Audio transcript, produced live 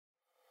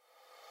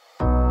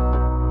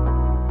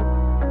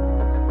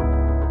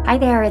Hi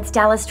there, it's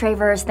Dallas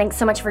Travers. Thanks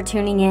so much for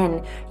tuning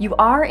in. You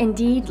are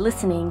indeed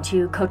listening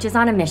to Coaches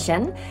on a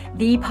Mission,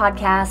 the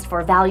podcast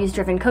for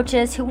values-driven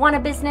coaches who want a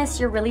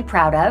business you're really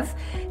proud of.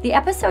 The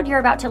episode you're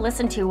about to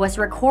listen to was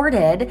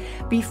recorded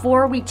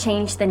before we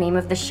changed the name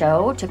of the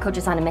show to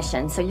Coaches on a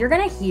Mission. So you're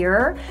going to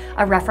hear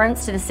a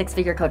reference to the Six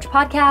Figure Coach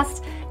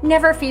podcast.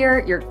 Never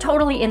fear, you're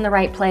totally in the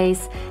right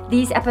place.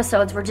 These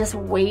episodes were just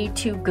way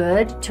too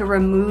good to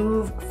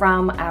remove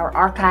from our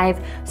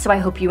archive, so I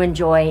hope you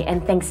enjoy,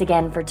 and thanks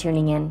again for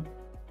tuning in.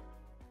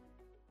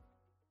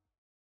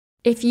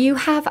 If you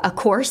have a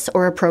course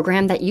or a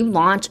program that you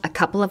launch a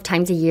couple of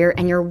times a year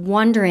and you're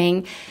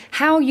wondering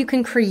how you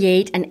can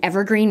create an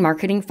evergreen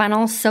marketing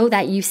funnel so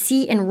that you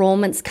see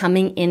enrollments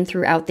coming in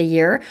throughout the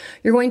year,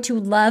 you're going to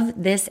love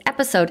this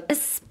episode,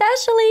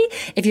 especially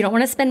if you don't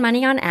want to spend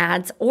money on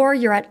ads or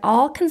you're at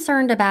all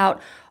concerned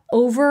about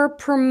over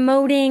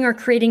promoting or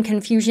creating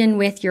confusion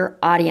with your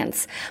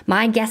audience.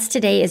 My guest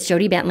today is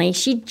Jody Bentley.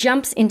 She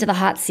jumps into the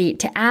hot seat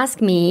to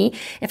ask me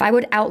if I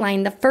would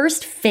outline the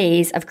first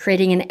phase of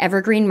creating an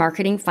evergreen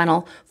marketing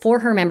funnel for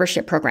her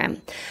membership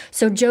program.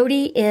 So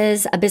Jody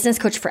is a business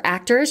coach for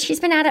actors. She's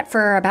been at it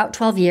for about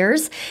 12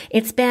 years.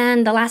 It's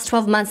been the last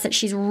 12 months that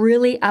she's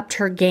really upped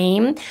her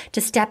game to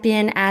step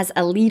in as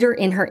a leader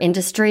in her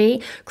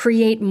industry,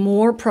 create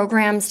more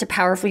programs to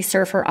powerfully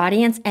serve her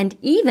audience, and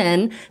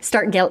even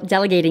start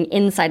delegating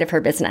inside of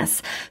her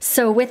business.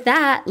 So with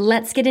that,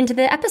 let's get into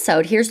the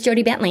episode. Here's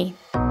Jody Bentley.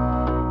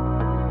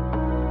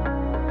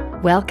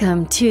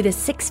 Welcome to the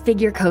Six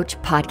Figure Coach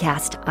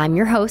podcast. I'm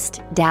your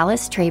host,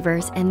 Dallas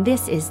Travers, and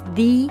this is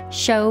the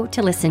show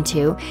to listen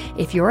to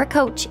if you're a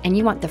coach and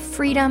you want the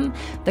freedom,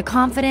 the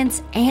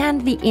confidence,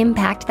 and the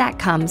impact that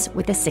comes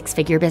with a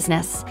six-figure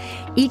business.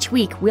 Each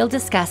week, we'll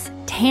discuss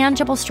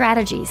tangible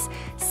strategies,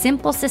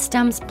 simple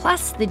systems,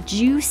 plus the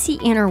juicy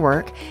inner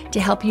work to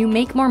help you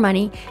make more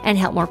money and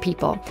help more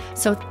people.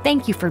 So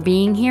thank you for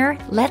being here.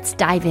 Let's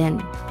dive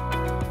in.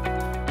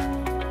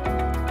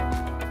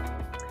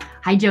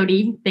 Hi,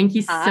 Jody. Thank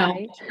you so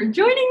much for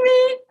joining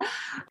me.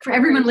 For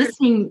everyone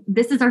listening,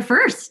 this is our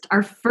first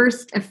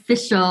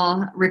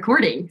official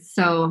recording.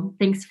 So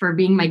thanks for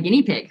being my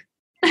guinea pig.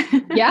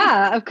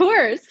 Yeah, of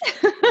course.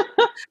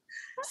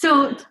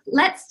 So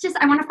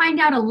I want to find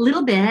out a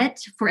little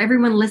bit for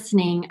everyone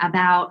listening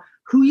about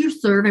who you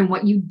serve and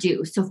what you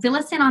do. So fill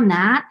us in on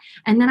that.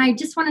 And then I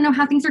just want to know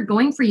how things are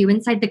going for you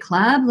inside the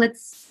club.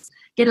 Let's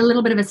get a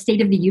little bit of a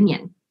state of the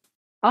union.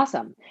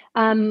 Awesome.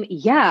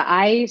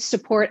 I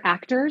support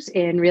actors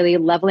in really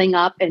leveling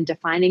up and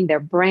defining their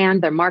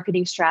brand, their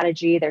marketing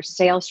strategy, their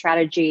sales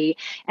strategy,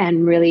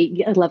 and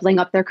really leveling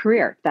up their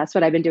career. That's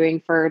what I've been doing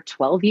for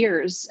 12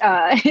 years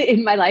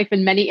in my life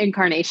in many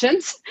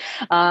incarnations.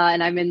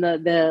 And I'm in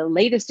the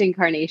latest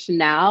incarnation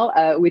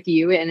now with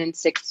you and in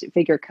Six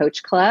Figure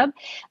Coach Club.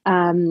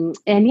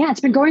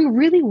 It's been going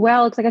really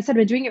well. Because like I said,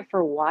 I've been doing it for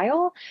a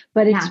while,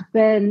 but it's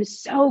been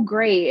so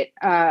great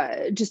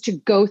just to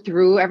go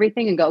through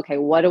everything and go, okay,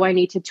 what do I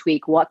need to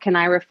tweak? What can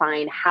I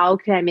refine? How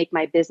can I make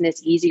my business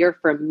easier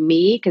for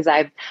me? Because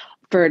I've,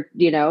 for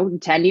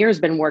 10 years,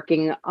 been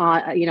working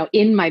on,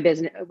 in my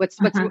business. What's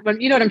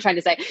you know what I'm trying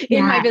to say?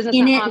 In my business,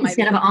 in it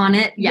instead of on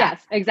it. Yeah.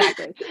 Yes,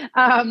 exactly.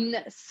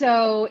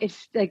 So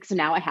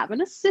now I have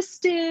an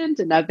assistant,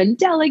 and I've been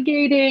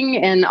delegating,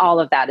 and all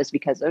of that is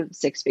because of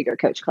Six Figure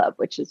Coach Club,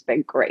 which has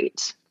been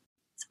great.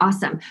 It's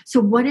awesome.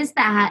 So what is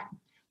that?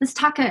 Let's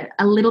talk a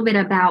little bit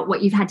about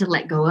what you've had to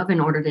let go of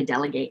in order to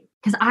delegate.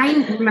 Because I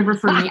remember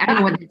for me, I don't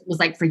know what it was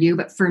like for you,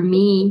 but for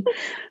me,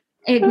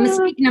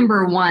 mistake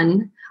number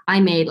one I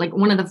made, like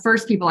one of the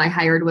first people I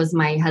hired was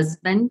my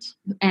husband.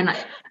 And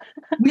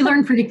we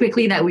learned pretty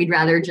quickly that we'd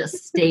rather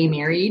just stay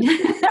married.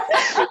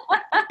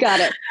 Got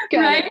it.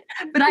 Right?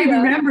 But I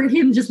remember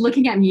him just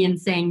looking at me and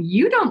saying,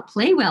 "You don't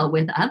play well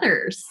with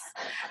others."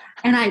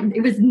 And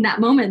it was in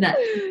that moment that,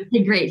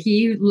 okay, great,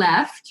 he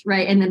left,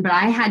 right? But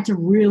I had to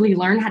really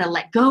learn how to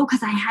let go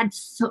because I had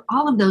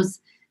all of those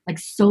like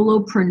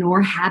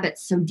solopreneur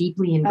habits so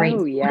deeply ingrained.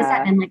 Oh, yeah. What has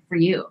that been like for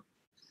you?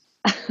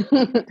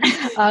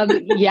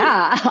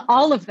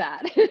 All of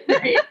that.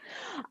 Right.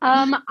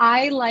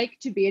 I like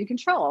to be in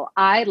control.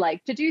 I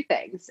like to do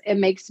things. It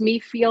makes me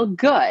feel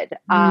good.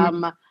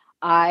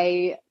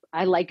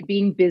 I like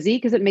being busy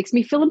because it makes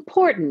me feel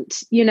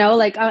important,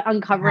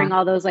 uncovering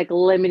all those like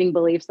limiting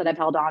beliefs that I've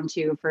held on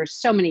to for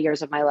so many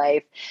years of my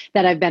life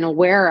that I've been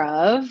aware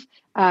of,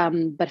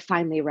 but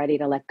finally ready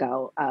to let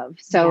go of.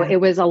 So it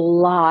was a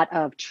lot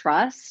of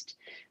trust,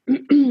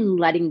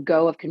 letting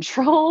go of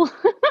control,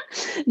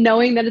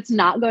 knowing that it's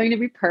not going to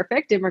be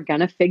perfect and we're going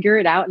to figure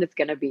it out and it's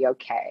going to be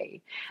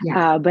okay.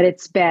 Yeah. But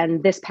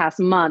this past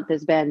month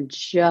has been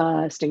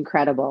just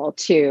incredible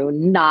to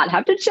not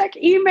have to check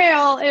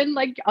email, and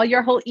like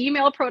your whole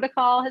email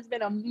protocol has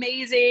been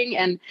amazing.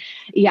 And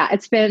I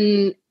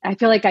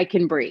feel like I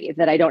can breathe,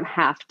 that I don't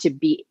have to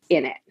be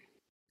in it,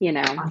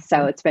 Awesome.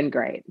 So it's been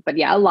great. But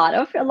a lot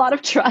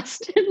of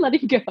trust and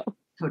letting go.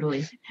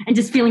 Totally. And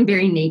just feeling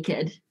very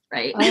naked.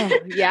 Right. Oh,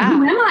 yeah.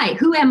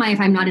 Who am I if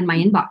I'm not in my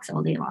inbox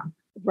all day long?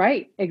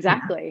 Right.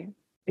 Exactly.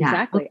 Yeah. Well,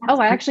 Exactly. that's Oh,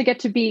 I great. actually get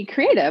to be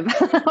creative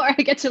or I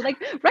get to like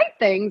write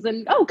things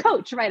and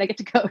coach, right? I get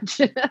to coach.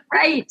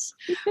 Right.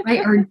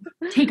 Right. Or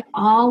take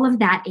all of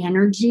that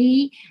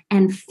energy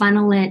and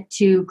funnel it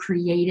to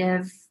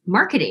creative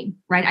marketing,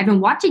 right? I've been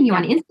watching you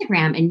on Yeah.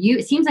 Instagram and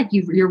it seems like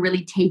you're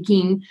really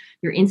taking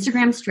your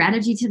Instagram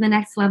strategy to the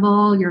next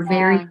level. You're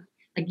very, Yeah.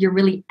 like, you're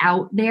really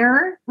out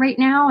there right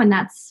now. And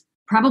that's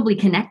probably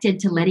connected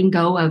to letting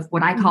go of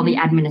what I call the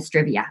Hmm.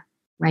 administrivia,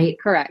 right?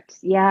 Correct.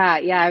 Yeah.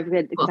 Yeah. I've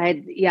been Cool.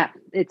 excited. Yeah.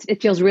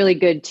 It feels really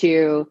good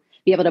to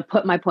be able to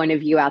put my point of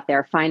view out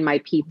there, find my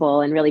people,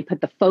 and really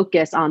put the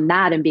focus on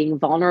that and being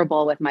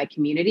vulnerable with my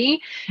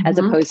community as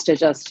Mhm. opposed to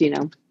just,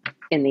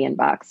 in the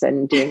inbox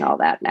and doing all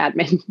that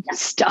admin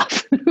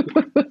stuff.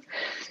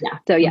 Yeah.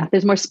 So, yeah,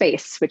 there's more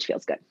space, which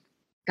feels good.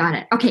 Got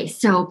it. Okay,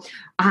 so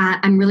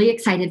I'm really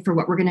excited for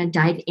what we're going to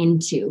dive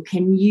into.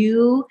 Can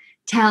you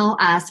tell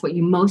us what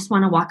you most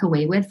want to walk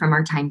away with from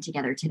our time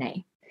together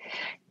today?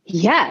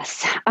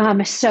 Yes.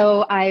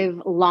 So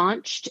I've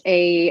launched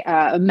a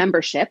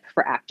membership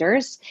for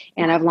actors,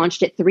 and I've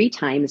launched it 3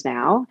 times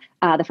now.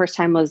 The first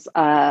time was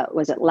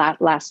it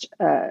last?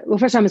 Well,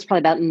 first time was probably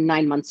about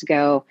 9 months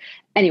ago.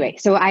 Anyway,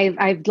 so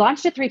I've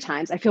launched it 3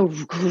 times. I feel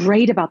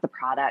great about the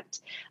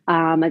product.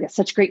 I got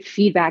such great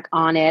feedback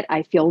on it.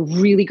 I feel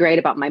really great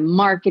about my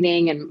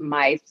marketing and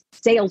my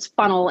sales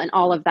funnel and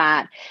all of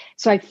that.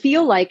 So I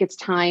feel like it's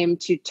time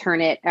to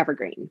turn it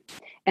evergreen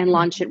and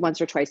launch it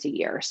once or twice a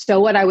year. So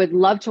what I would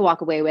love to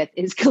walk away with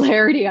is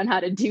clarity on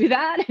how to do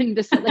that. And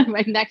just like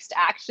my next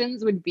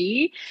actions would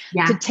be to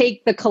Yeah,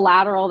 take the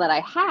collateral that I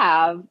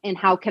have and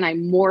how can I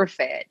morph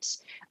it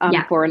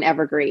yeah, for an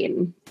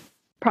evergreen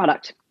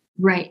product.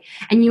 right.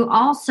 And you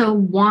also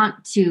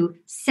want to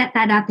set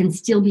that up and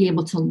still be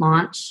able to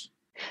launch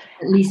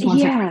at least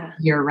once or twice Yeah.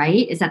 a year,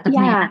 right? Is that the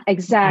plan? Yeah, Okay.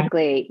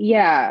 exactly.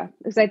 Yeah.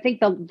 Because I think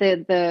having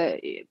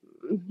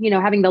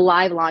the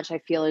live launch I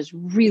feel is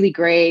really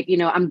great.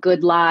 I'm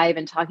good live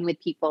and talking with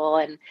people,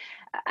 and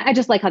I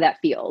just like how that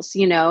feels,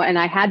 and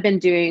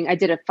I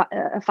did a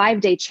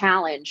 5-day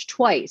challenge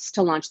twice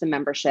to launch the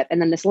membership.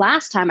 And then this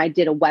last time I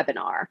did a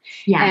webinar,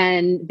 Yeah,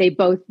 and they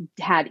both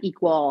had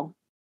equal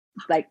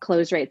like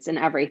close rates and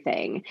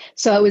everything.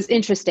 So it was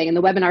interesting. And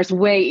the webinar is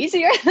way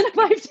easier than a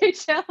 5-day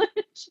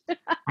challenge.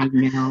 I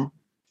know.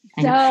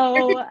 I know.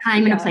 There's So a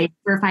time and a yeah. place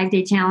for a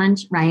 5-day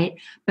challenge, right?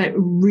 But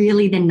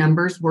really the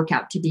numbers work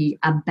out to be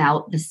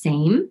about the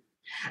same.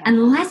 Yeah.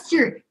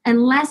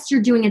 Unless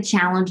you're doing a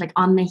challenge like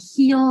on the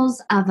heels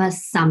of a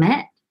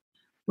summit,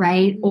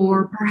 right?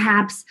 Or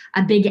perhaps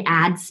a big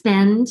ad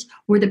spend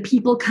where the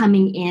people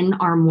coming in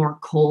are more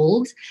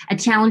cold. A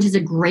challenge is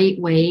a great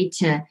way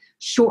to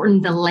shorten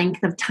the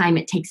length of time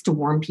it takes to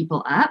warm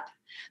people up.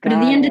 But at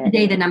the Got end of the it.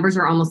 day, the numbers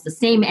are almost the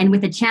same. And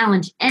with a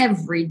challenge,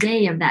 every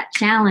day of that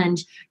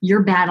challenge,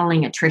 you're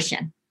battling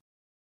attrition,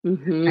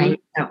 Mm-hmm. right?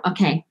 So,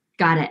 okay,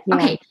 got it. Yeah.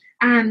 Okay.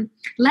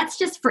 Let's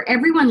just, for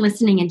everyone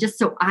listening, and just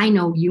so I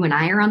know you and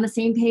I are on the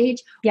same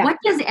page, Yeah. what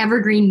does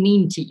evergreen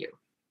mean to you?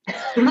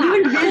 When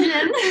you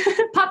envision,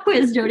 pop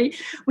quiz, Jody,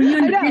 when you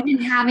I know.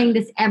 envision having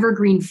this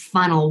evergreen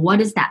funnel,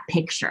 what is that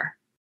picture?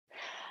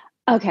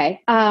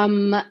 Okay.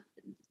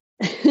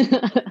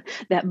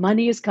 That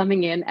money is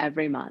coming in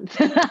every month.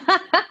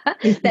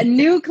 That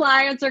new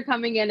clients are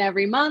coming in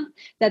every month,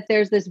 that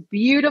there's this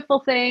beautiful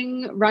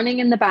thing running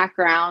in the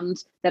background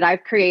that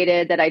I've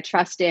created that I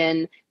trust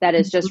in, that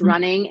is just Mhm.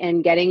 running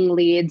and getting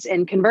leads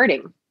and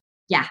converting.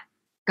 Yeah,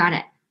 got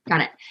it.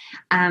 Got it.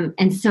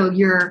 And so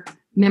your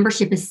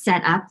membership is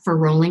set up for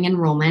rolling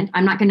enrollment.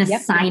 I'm not going to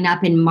Yep. sign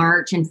up in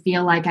March and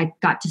feel like I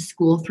got to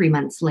school 3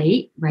 months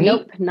late, right?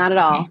 Nope, not at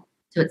Okay. all.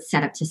 So it's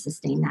set up to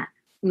sustain that.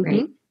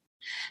 Great. Hmm.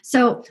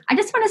 So I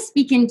just want to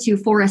speak into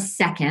for a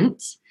second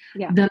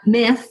Yeah. the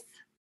myth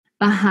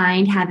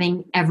behind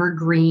having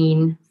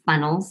evergreen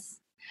funnels.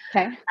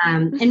 Okay.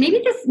 And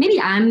maybe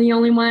I'm the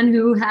only one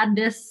who had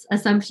this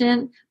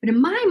assumption, but in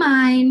my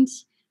mind,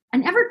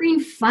 an evergreen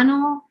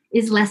funnel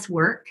is less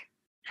work.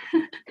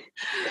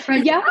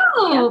 Right? Yeah. Yeah.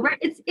 Oh, right.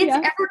 It's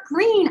Yeah.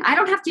 evergreen. I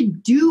don't have to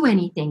do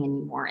anything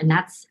anymore, and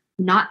that's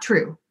not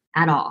true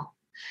at all.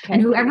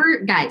 And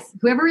Okay.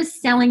 whoever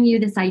is selling you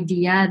this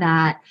idea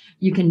that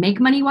you can make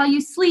money while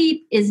you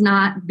sleep is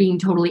not being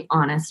totally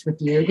honest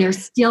with you. There's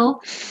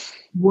still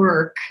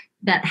work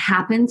that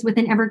happens with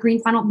an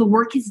evergreen funnel. The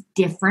work is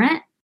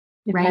different,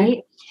 Okay.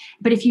 right?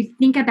 But if you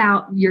think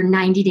about your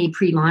 90-day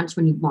pre-launch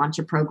when you launch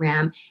a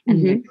program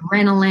and the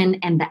adrenaline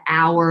and the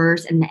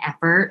hours and the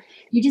effort,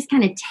 you just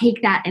kind of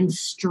take that and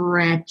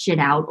stretch it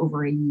out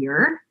over a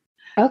year.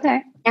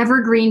 Okay.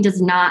 Evergreen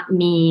does not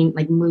mean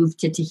like move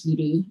to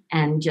Tahiti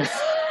and just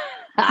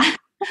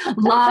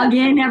log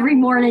in every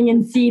morning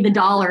and see the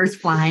dollars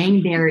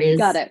flying. There is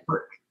Got it.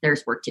 work.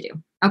 There's work to do.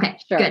 Okay,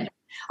 Sure. good.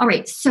 All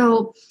right.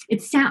 So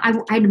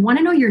I'd want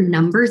to know your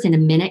numbers in a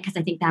minute because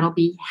I think that'll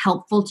be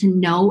helpful to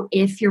know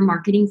if your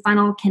marketing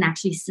funnel can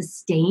actually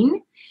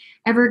sustain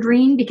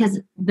evergreen because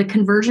the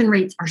conversion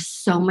rates are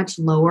so much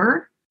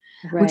lower,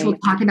 which we'll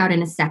Right. talk about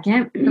in a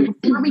second.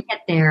 But before we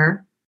get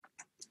there,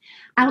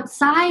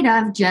 outside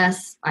of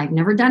just, I've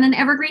never done an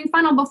evergreen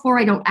funnel before,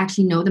 I don't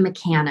actually know the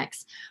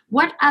mechanics.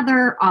 What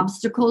other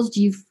obstacles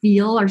do you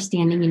feel are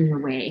standing in your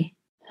way?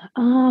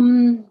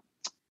 Yeah,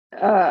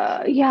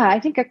 I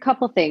think a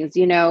couple things,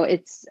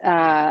 it's,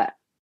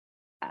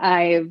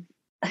 I've,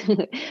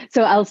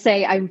 so I'll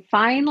say I'm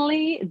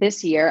finally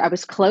this year, I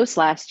was close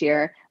last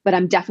year, but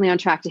I'm definitely on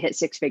track to hit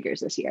six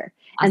figures this year.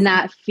 And Awesome.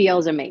 that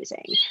feels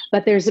amazing.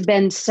 But there's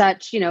been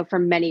such, for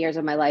many years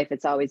of my life,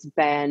 it's always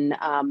been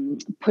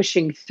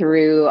pushing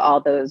through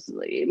all those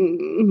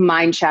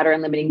mind shatter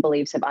and limiting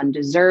beliefs of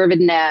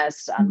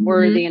undeservedness,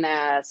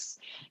 unworthiness.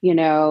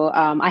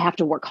 I have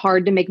to work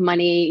hard to make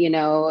money,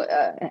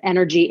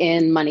 energy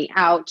in, money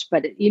out,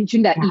 but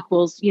that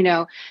equals,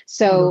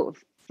 so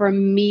for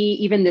me,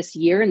 even this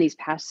year and these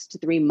past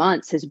 3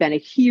 months has been a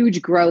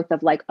huge growth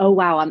of like, oh,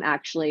 wow, I'm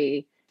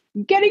actually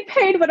getting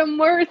paid what I'm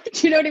worth.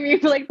 Do you know what I mean?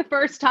 For like the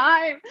first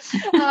time.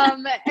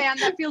 And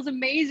that feels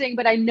amazing,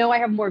 but I know I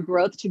have more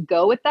growth to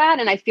go with that.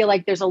 And I feel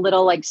like there's a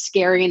little like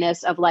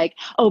scariness of like,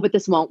 oh, but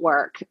this won't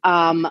work.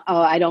 Oh,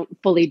 I don't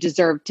fully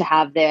deserve to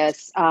have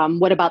this.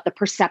 What about the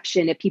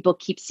perception if people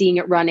keep seeing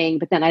it running,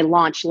 but then I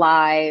launch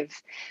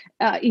live?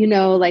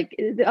 Like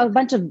a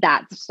bunch of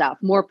that stuff,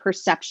 more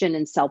perception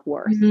and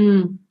self-worth.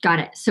 Got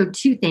it. So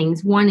two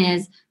things. One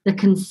is the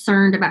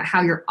concern about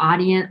how your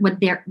audience, what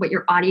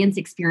your audience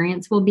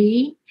experience will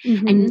be.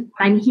 And what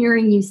I'm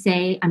hearing you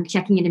say, I'm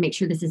checking in to make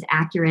sure this is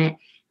accurate,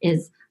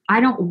 is I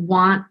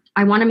want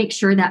to make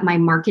sure that my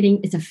marketing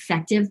is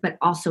effective, but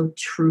also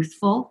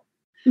truthful.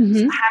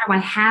 So how do I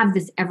have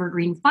this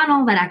evergreen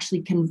funnel that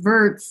actually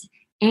converts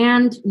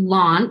and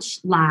launch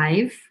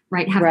live,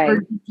 right? Have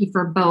urgency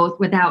for both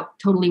without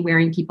totally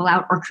wearing people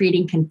out or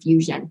creating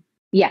confusion.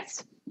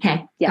 Yes.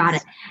 Okay. Yes. Got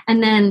it.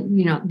 And then,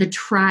 the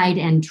tried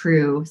and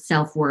true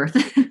self-worth.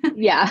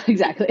 Yeah,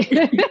 exactly.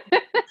 The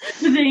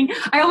thing,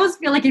 I almost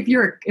feel like if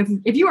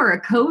you are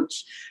a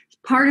coach,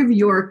 part of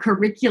your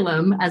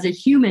curriculum as a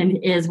human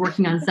is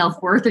working on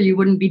self-worth, or you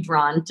wouldn't be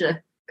drawn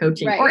to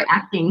coaching or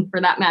acting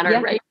for that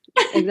matter, right?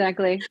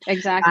 Exactly.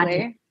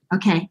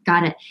 Okay,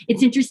 got it.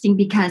 It's interesting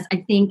because I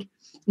think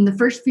in the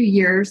first few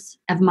years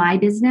of my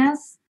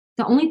business,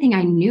 the only thing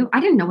I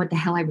didn't know what the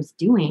hell I was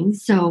doing.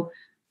 So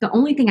the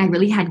only thing I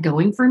really had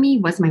going for me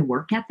was my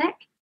work ethic.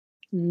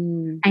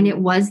 And it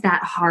was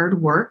that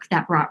hard work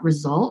that brought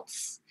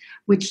results,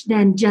 which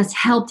then just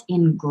helped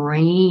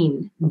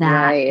ingrain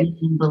that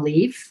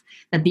belief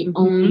that the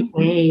only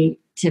way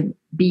to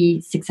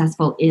be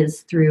successful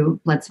is through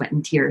blood, sweat,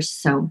 and tears.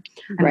 So,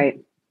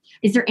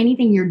 is there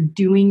anything you're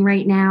doing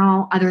right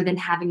now other than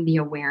having the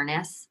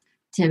awareness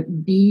to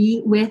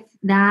be with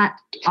that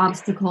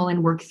obstacle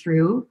and work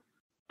through?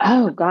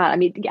 Oh God. I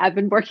mean, I've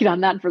been working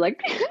on that for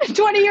like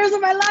 20 years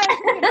of my life.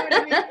 You know what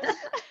I mean?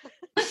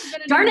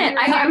 Darn it.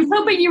 I was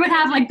hoping you would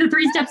have like the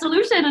 3-step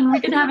solution and we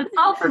could have it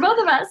solved for both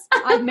of us.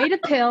 I've made a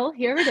pill.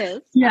 Here it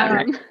is. Yeah.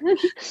 Right.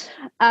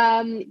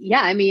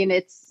 I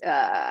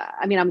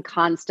mean, I'm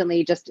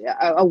constantly just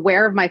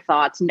aware of my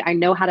thoughts and I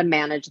know how to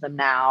manage them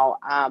now.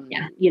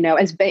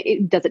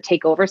 Does it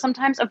take over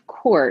sometimes? Of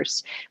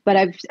course. But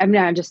I've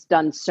just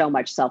done so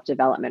much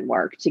self-development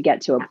work to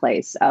get to a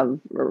place of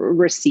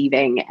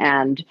receiving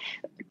and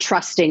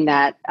trusting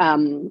that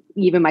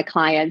even my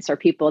clients are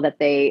people that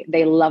they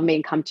love me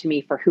and come to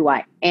me for who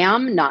I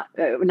am, not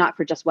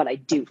for just what I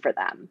do for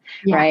them,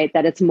 right?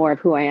 That it's more of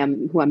who I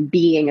am, who I'm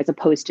being as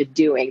opposed to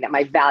doing, that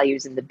my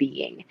value's in the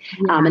being.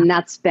 And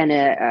that's been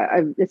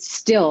it's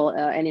still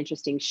an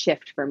interesting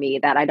shift for me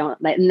that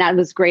and that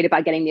was great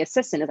about getting the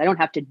assistant is I don't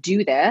have to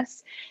do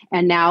this.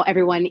 And now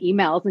everyone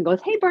emails and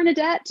goes, hey,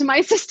 Bernadette, to my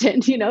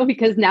assistant,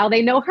 because now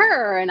they know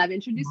her and I've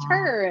introduced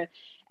her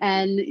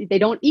and they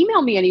don't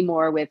email me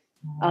anymore with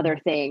other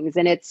things.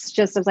 And it's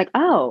just, I was like,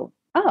 oh,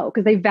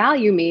 because they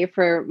value me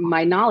for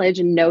my knowledge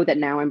and know that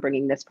now I'm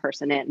bringing this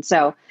person in.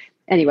 So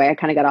anyway, I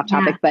kind of got off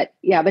topic, but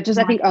just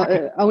I think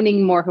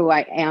owning more who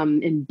I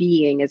am in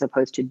being as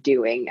opposed to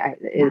doing,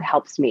 it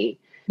helps me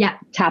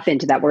tap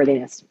into that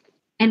worthiness.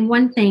 And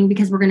one thing,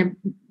 because we're going to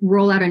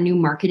roll out a new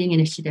marketing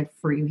initiative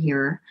for you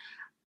here,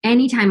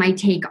 anytime I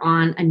take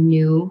on a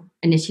new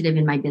initiative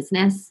in my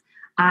business,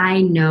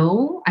 I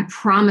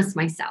promise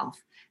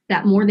myself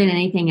that more than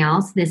anything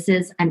else, this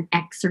is an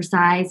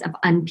exercise of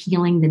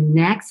unpeeling the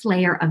next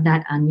layer of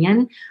that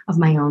onion of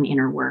my own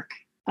inner work.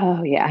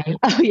 Oh, yeah. Right?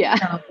 Oh, yeah.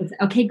 So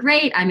okay,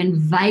 great. I'm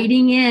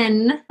inviting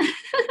in.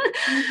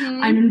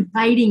 I'm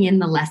inviting in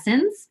the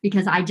lessons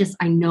because I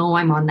know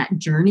I'm on that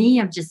journey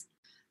of just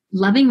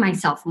loving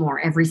myself more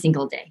every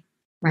single day,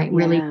 right?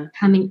 Really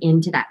coming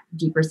into that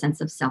deeper sense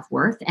of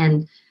self-worth.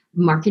 And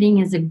marketing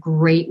is a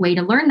great way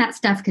to learn that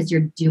stuff because you're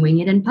doing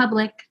it in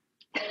public.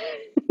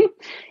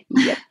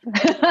 Yep.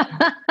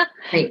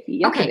 Great.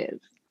 Yep, okay. It is.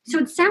 So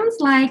it sounds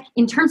like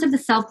in terms of the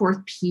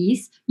self-worth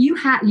piece,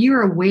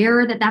 you're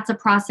aware that that's a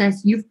process.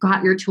 You've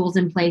got your tools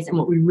in place. And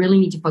what we really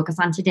need to focus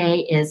on today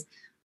is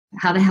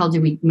how the hell do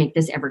we make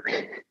this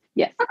evergreen?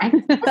 Yes. Okay.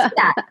 Let's do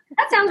that.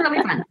 That sounds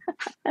really fun.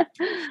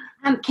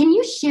 Can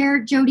you share,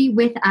 Jody,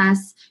 with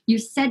us? You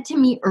said to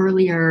me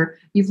earlier,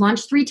 you've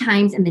launched 3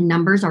 times and the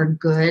numbers are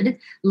good.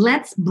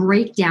 Let's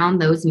break down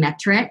those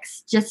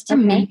metrics just to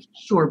make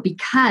sure,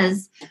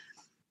 because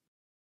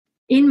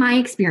in my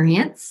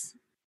experience,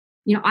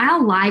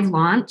 I'll live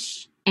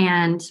launch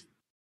and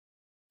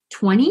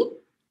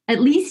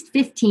at least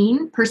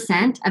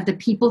 15% of the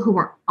people who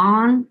are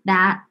on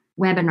that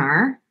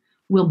webinar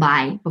will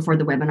buy before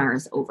the webinar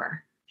is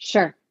over.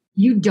 Sure.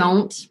 You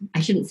don't,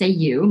 I shouldn't say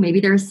you, maybe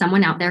there's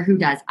someone out there who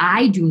does.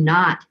 I do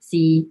not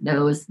see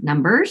those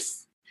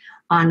numbers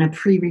on a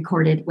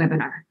pre-recorded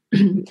webinar.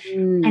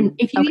 And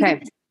if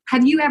you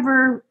have you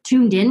ever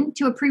tuned in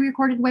to a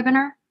pre-recorded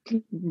webinar?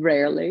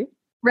 Rarely.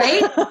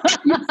 Right?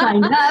 You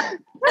signed up.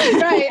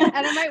 Right.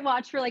 And I might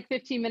watch for like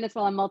 15 minutes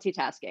while I'm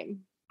multitasking.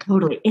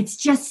 Totally. It's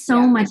just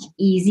so much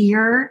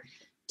easier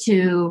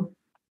to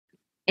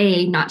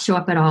A, not show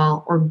up at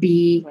all, or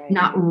B,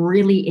 not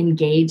really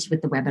engage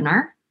with the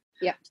webinar.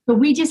 Yeah. So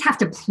we just have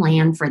to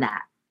plan for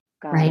that.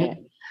 Got right? It.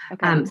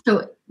 Okay.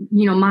 So,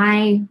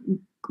 my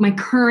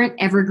current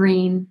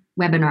Evergreen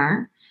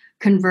webinar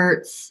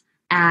converts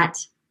at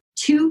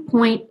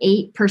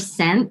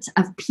 2.8%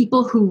 of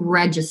people who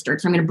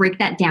registered. So I'm going to break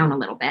that down a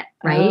little bit,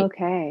 right?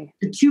 Okay.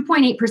 The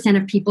 2.8%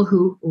 of people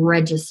who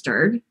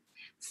registered,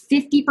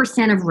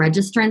 50% of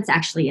registrants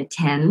actually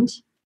attend.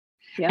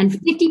 Yep. And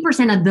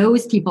 50% of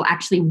those people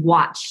actually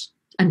watch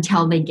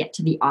until they get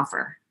to the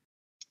offer.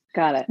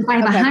 Got it. If I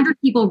have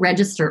 100 people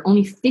register,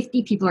 only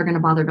 50 people are going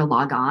to bother to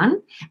log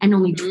on, and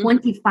only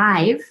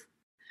 25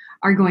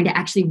 are going to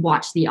actually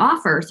watch the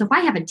offer. So if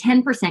I have a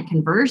 10%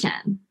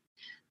 conversion,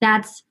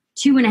 that's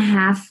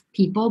 2.5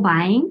 people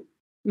buying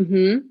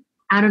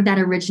out of that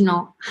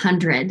original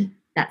 100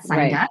 that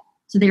signed up.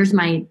 So there's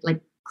my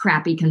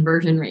crappy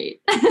conversion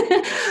rate.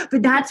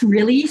 But that's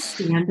really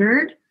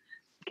standard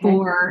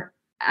for,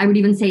 I would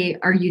even say,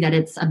 argue that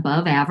it's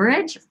above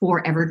average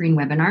for Evergreen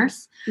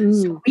webinars.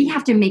 So we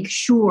have to make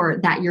sure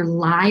that your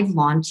live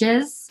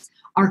launches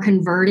are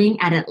converting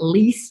at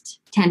least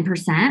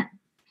 10%.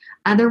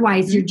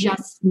 Otherwise, you're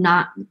just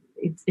not,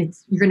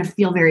 you're going to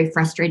feel very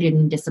frustrated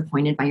and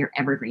disappointed by your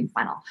Evergreen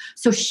funnel.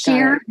 So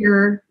share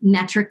your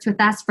metrics with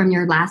us from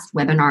your last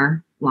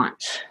webinar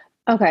launch.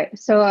 Okay,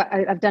 so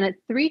I've done it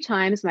 3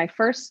 times. My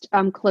first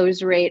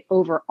close rate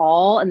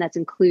overall, and that's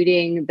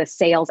including the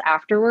sales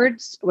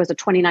afterwards, was a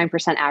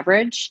 29%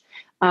 average.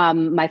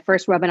 My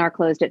first webinar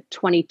closed at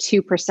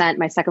 22%.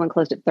 My second one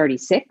closed at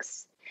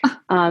 36%.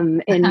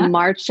 In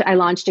March, I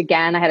launched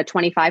again. I had a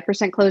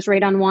 25% close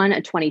rate on one,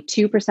 a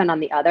 22% on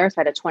the other. So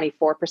I had a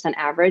 24%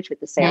 average with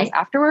the sales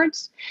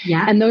afterwards.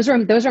 Yeah. And those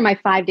are my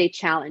 5-day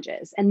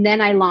challenges. And then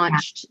I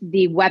launched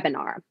the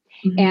webinar.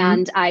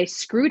 And I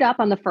screwed up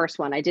on the first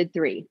one. I did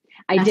 3.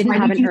 I didn't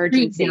have an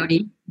urgency. 3,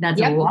 Jody. That's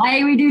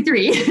why we do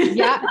 3.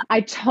 Yeah.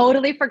 I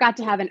totally forgot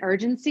to have an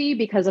urgency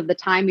because of the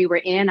time we were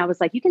in. I was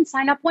like, you can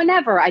sign up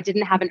whenever. I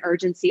didn't have an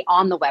urgency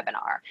on the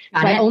webinar.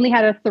 I only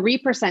had a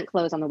 3%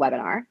 close on the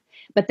webinar.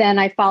 But then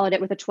I followed it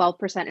with a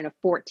 12% and a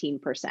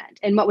 14%.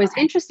 And what was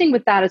interesting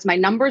with that is my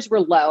numbers were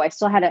low. I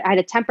had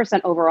a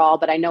 10% overall,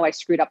 but I know I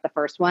screwed up the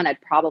first one. I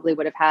probably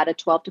would have had a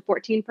 12 to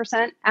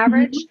 14%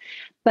 average.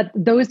 But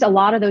a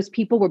lot of those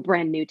people were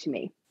brand new to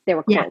me. They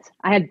were cold.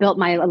 I had built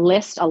my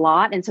list a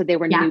lot, and so they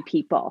were new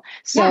people.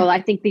 So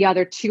I think the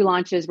other 2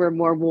 launches were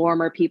more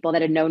warmer people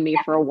that had known me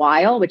for a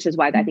while, which is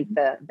why I think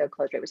the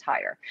close rate was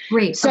higher.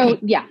 Great. So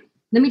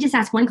Let me just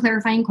ask one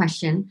clarifying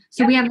question.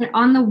 So we have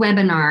on the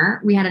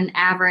webinar, we had an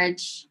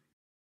average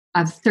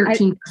of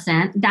 13%.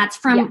 That's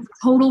from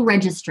total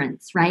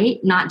registrants, right?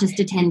 Not just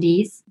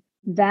attendees.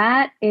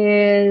 That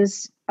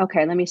is,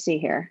 okay, let me see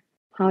here.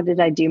 How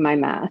did I do my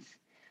math?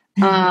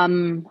 I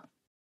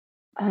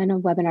know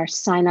webinar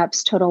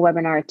signups, total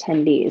webinar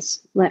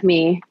attendees.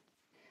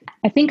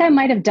 I think I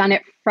might have done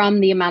it from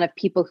the amount of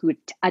people who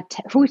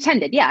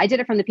attended. Yeah, I did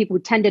it from the people who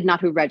attended,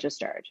 not who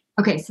registered.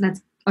 Okay, so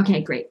that's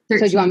okay, great. 13.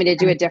 So do you want me to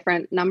do a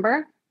different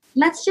number?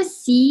 Let's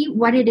just see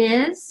what it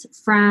is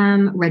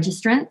from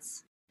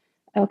registrants.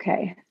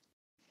 Okay.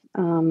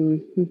 I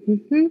want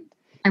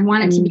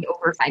it to be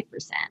over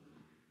 5%.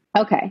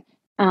 Okay.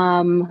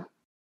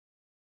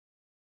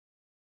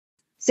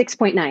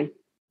 6.9.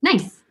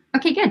 Nice.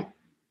 Okay, good.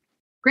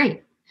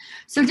 Great.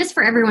 So just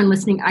for everyone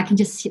listening, I can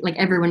just see,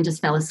 everyone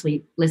just fell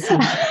asleep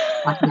listening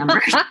to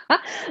numbers.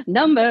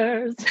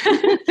 Numbers.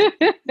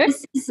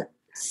 This is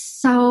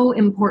so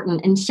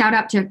important. And shout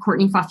out to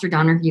Courtney Foster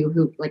Donahue,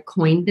 who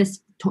coined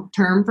this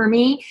term for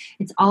me.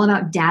 It's all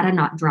about data,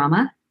 not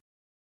drama,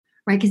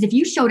 right? Because if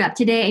you showed up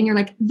today and you're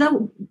like,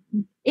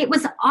 it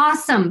was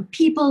awesome.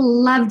 People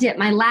loved it.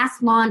 My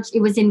last launch, it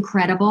was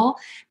incredible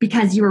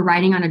because you were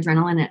riding on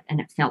adrenaline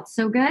and it felt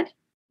so good.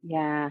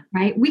 Yeah.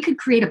 Right. We could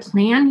create a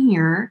plan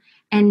here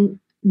and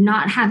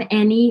not have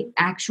any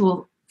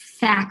actual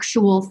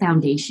factual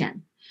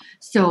foundation.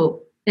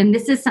 So, and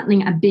this is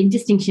a big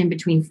distinction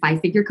between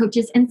 5-figure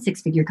coaches and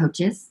 6-figure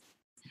coaches,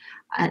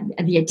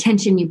 the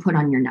attention you put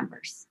on your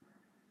numbers.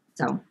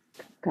 So,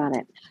 got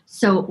it.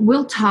 So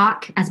we'll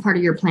talk as part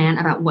of your plan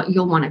about what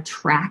you'll want to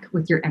track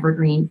with your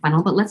Evergreen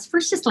funnel, but let's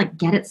first just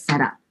get it set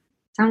up.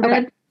 Sound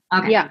Okay. good?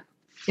 Okay. Yeah.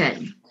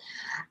 Good.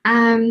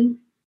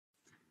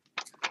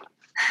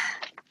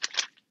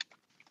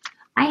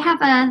 I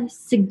have a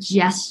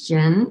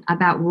suggestion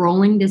about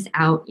rolling this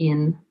out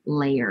in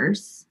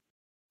layers.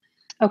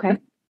 Okay.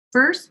 The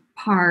first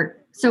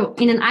part, so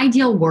in an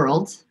ideal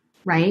world,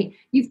 right,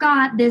 you've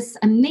got this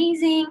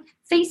amazing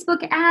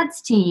Facebook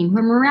ads team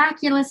who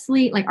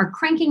miraculously are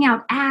cranking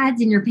out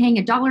ads, and you're paying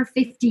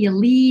 $1.50 a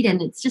lead,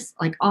 and it's just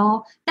like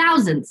all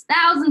thousands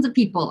of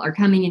people are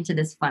coming into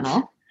this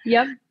funnel.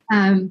 Yep.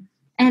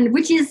 And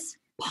which is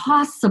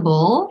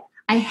possible.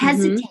 I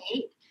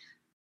hesitate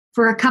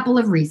for a couple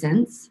of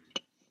reasons.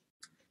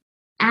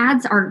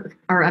 Ads are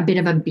a bit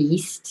of a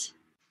beast,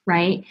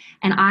 right?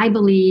 And I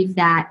believe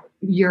that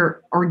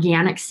your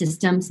organic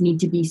systems need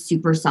to be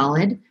super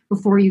solid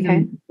before you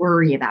even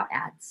worry about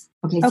ads.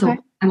 Okay, so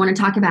I want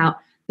to talk about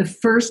the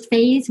first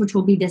phase, which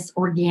will be this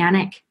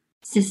organic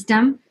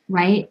system,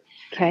 right?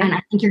 Okay. And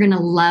I think you're going to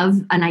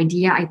love an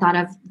idea I thought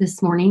of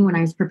this morning when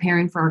I was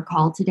preparing for our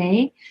call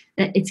today,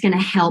 that it's going to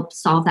help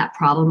solve that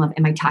problem of,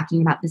 am I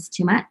talking about this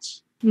too much?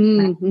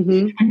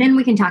 Mm-hmm. And then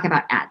we can talk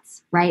about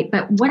ads, right?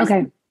 But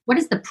what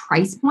is the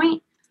price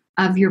point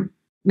of your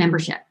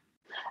membership?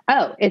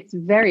 Oh, it's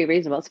very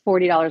reasonable. It's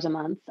 $40 a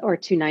month or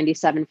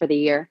 $297 for the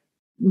year.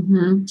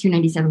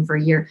 $297 for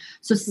a year.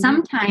 So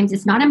sometimes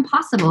it's not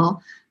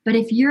impossible, but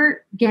if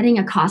you're getting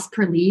a cost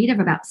per lead of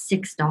about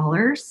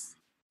 $6,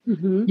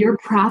 your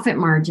profit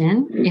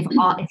margin,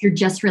 if you're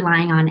just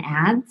relying on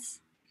ads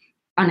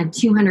on a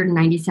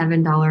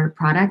 $297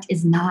 product,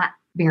 is not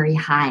very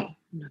high.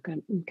 Not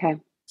good. Okay.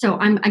 So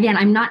I'm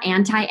not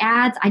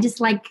anti-ads. I just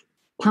like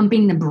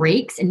pumping the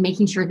brakes and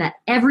making sure that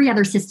every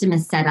other system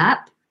is set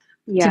up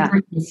to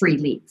bring in free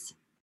leads.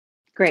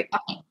 Great.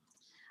 Okay.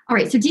 All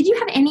right. So did you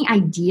have any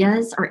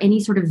ideas or any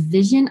sort of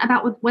vision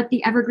about what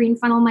the Evergreen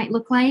funnel might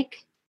look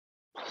like?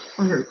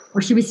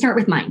 Or should we start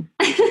with mine?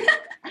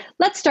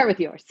 Let's start with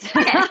yours.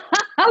 Okay.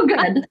 Oh,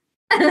 good.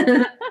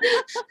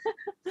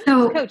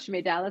 So coach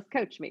me, Dallas.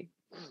 Coach me.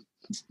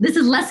 This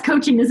is less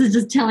coaching. This is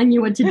just telling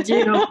you what to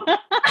do.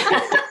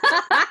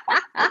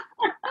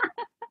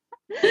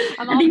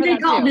 I think they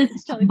call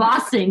this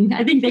bossing.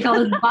 I think they call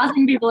this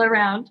bossing people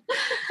around.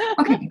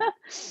 Okay.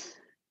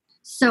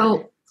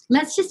 So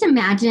let's just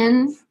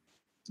imagine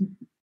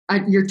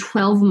your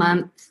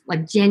 12-month,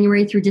 like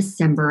January through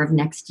December of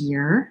next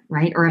year,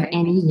 right? Or of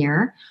any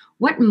year.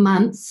 What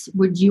months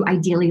would you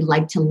ideally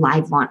like to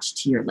live launch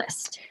to your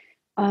list?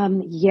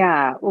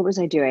 What was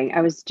I doing?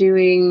 I was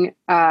doing,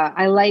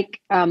 I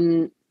like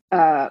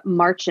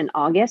March and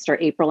August, or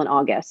April and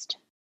August.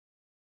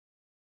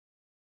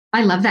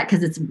 I love that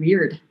because it's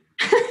weird.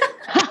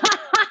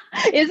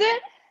 Is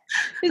it?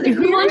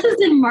 Who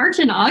launches in March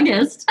and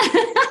August?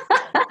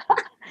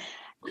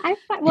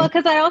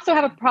 Because I also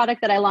have a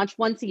product that I launch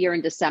once a year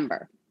in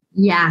December.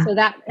 Yeah. So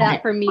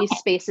that for me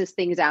spaces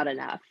things out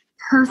enough.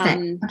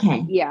 Perfect.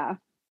 Okay. Yeah.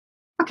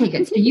 Okay,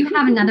 good. So you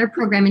have another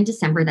program in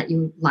December that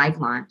you live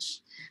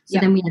launch. So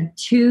then we have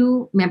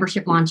 2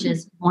 membership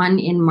launches, one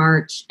in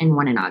March and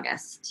one in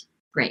August.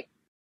 Great.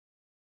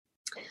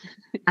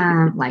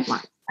 Live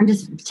launch. I'm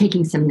just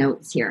taking some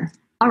notes here.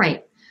 All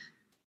right.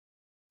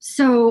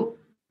 So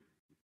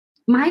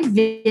my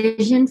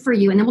vision for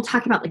you, and then we'll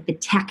talk about like the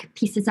tech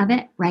pieces of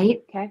it,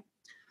 right? Okay.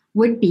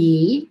 Would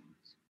be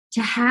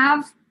to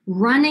have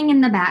running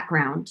in the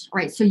background,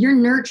 right? So you're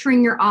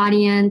nurturing your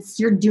audience,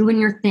 you're doing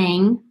your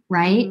thing,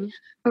 right?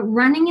 But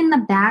running in the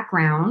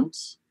background,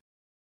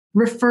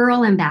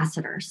 referral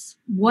ambassadors.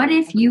 What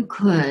if you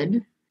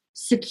could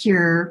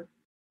secure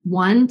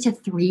 1 to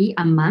 3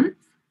 a month?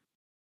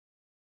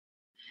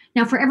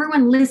 Now, for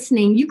everyone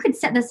listening, you could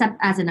set this up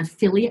as an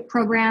affiliate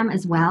program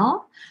as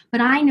well. But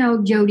I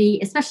know, Jody,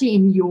 especially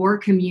in your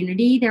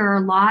community, there are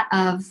a lot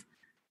of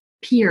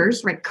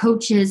peers, right,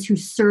 coaches who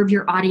serve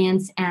your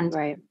audience and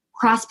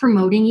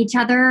cross-promoting each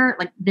other.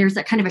 Like there's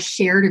a kind of a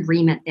shared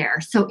agreement there.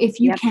 So if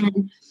you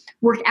can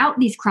work out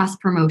these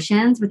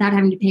cross-promotions without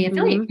having to pay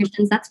affiliate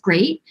commissions, that's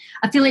great.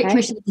 Affiliate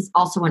commissions is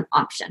also an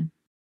option.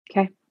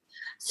 Okay.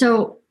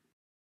 So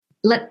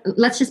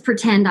let's just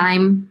pretend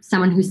I'm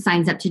someone who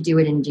signs up to do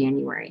it in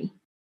January,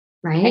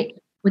 right?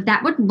 Okay. What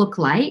that would look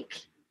like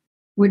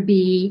would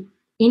be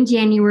in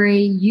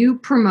January, you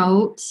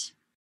promote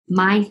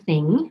my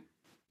thing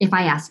if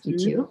I ask you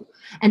to.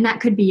 And that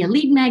could be a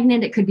lead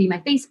magnet. It could be my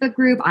Facebook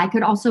group. I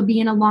could also be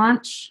in a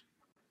launch.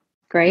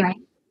 Great.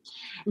 Right?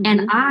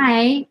 And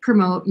I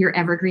promote your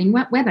Evergreen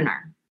webinar.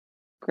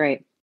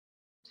 Great.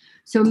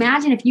 So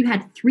imagine if you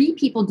had 3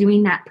 people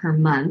doing that per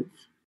month,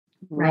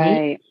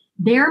 right?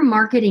 They're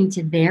marketing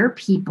to their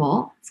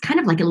people. It's kind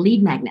of like a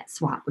lead magnet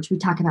swap, which we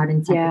talk about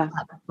inside the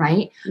club,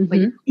 right? But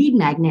your lead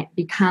magnet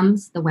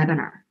becomes the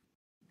webinar.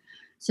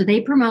 So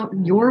they promote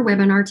your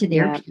webinar to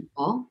their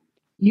people.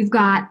 You've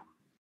got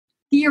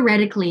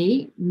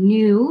theoretically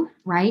new,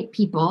 right,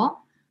 people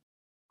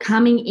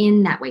coming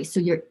in that way. So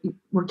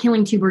we're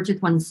killing 2 birds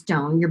with one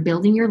stone. You're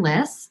building your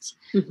list.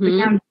 But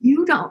now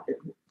you don't,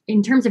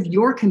 in terms of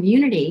your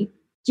community,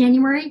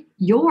 January,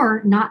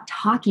 you're not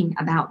talking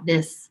about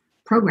this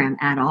program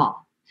at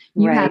all.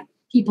 You have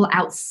people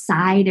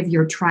outside of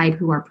your tribe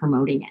who are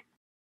promoting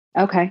it.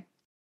 Okay.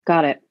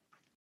 Got it.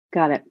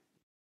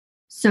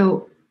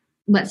 So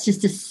let's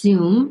just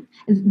assume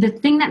the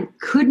thing that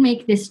could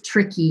make this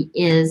tricky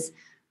is,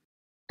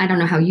 I don't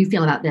know how you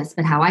feel about this,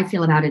 but how I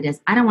feel about it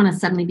is I don't want to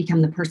suddenly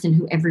become the person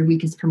who every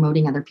week is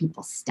promoting other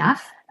people's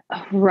stuff.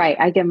 Right.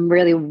 I am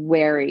really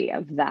wary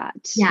of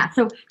that. Yeah.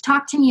 So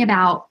talk to me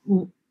about,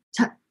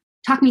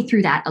 talk me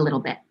through that a little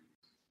bit.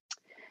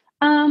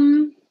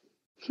 I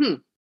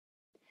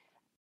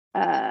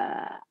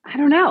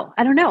don't know.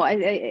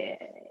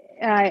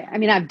 I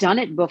mean, I've done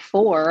it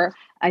before.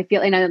 I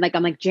feel, and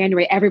I'm like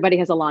January, everybody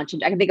has a launch.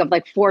 And I can think of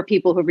like 4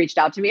 people who reached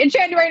out to me in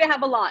January to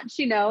have a launch,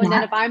 and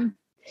then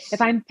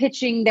if I'm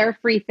pitching their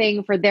free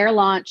thing for their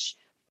launch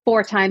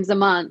 4 times a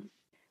month,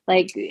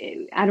 like,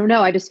 I don't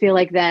know. I just feel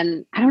like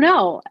then, I don't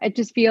know. It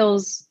just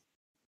feels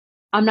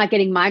I'm not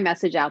getting my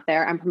message out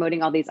there. I'm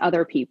promoting all these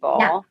other people.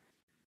 Yeah.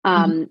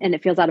 And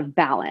it feels out of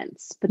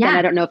balance, but then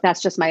I don't know if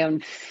that's just my own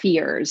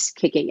fears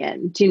kicking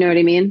in. Do you know what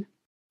I mean?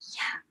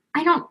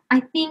 Yeah.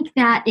 I think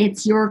that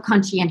it's your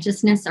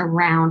conscientiousness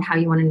around how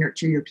you want to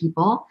nurture your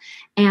people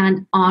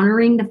and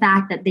honoring the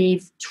fact that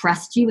they've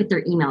trust you with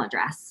their email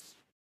address.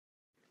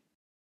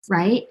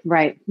 Right?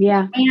 Right.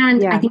 Yeah.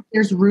 And I think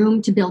there's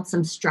room to build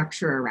some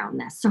structure around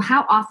this. So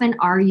how often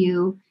are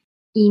you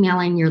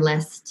emailing your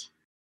list?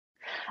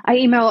 I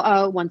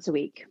email once a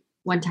week.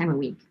 One time a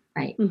week.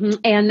 Right. Mm-hmm.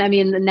 And I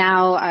mean,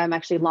 now I'm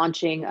actually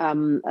launching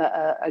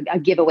a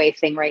giveaway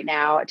thing right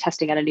now,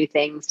 testing out a new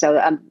thing. So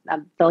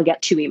they'll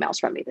get 2 emails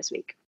from me this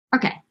week.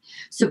 Okay.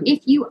 So if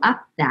you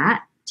up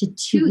that to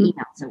 2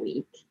 emails a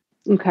week.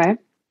 Okay.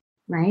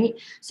 Right.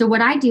 So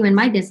what I do in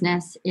my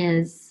business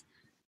is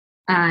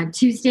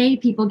Tuesday,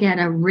 people get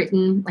a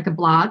written, like a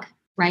blog,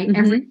 right?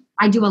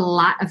 I do a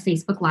lot of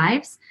Facebook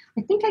Lives.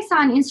 I think I saw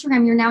on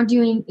Instagram, you're now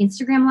doing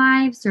Instagram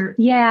Lives or...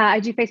 Yeah,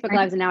 I do Facebook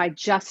Lives, and now I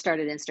just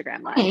started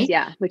Instagram Lives. Okay.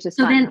 Yeah, which is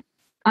fun. So then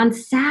on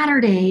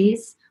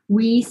Saturdays,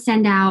 we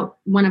send out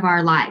one of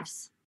our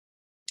lives.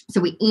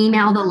 So we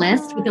email the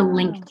list with a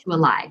link to a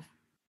live.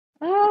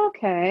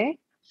 Okay.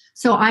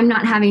 So I'm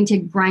not having to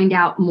grind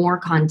out more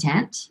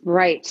content.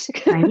 Right.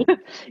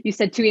 You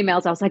said 2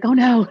 emails. I was like, oh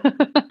no,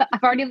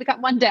 I've already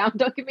got 1 down.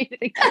 Don't give me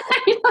anything.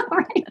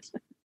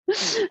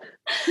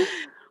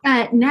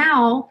 Right.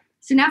 Now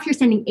if you're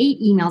sending 8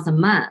 emails a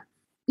month,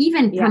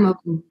 even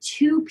promoting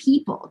 2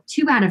 people,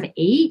 2 out of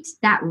 8,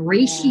 that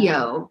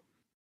ratio,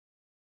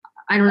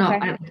 I don't know.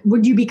 Okay.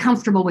 Would you be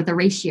comfortable with a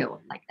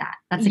ratio like that?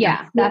 That's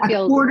like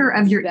a quarter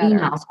of your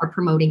emails are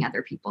promoting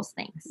other people's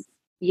things.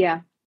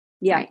 Yeah.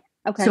 Yeah. Right.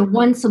 Okay. So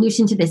one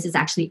solution to this is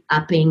actually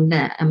upping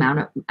the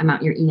amount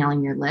you're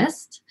emailing your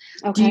list.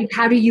 Okay.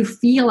 How do you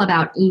feel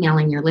about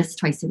emailing your list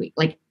twice a week?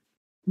 Like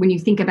when you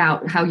think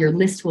about how your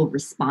list will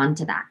respond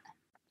to that.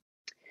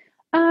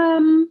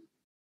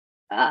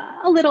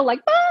 A little like,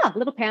 a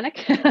little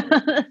panic,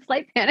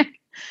 slight panic,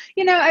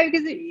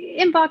 because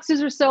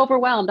inboxes are so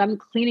overwhelmed. I'm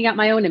cleaning out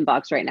my own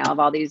inbox right now of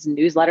all these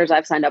newsletters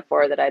I've signed up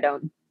for that I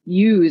don't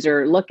use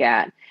or look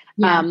at.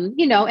 Yeah.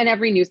 And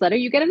every newsletter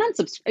you get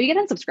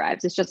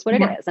unsubscribes. It's just what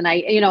it is. And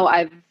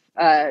I've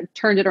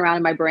turned it around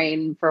in my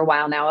brain for a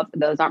while now.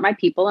 Those aren't my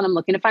people, and I'm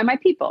looking to find my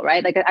people,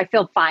 right? Like I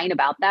feel fine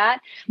about that.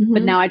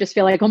 But now I just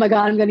feel like, oh my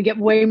God, I'm going to get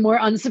way more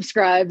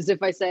unsubscribes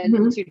if I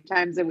send 2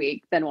 times a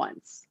week than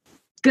once.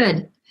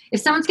 Good. If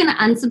someone's going to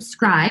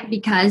unsubscribe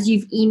because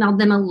you've emailed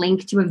them a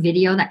link to a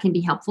video that can be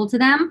helpful to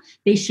them,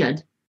 they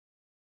should.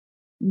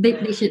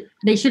 They should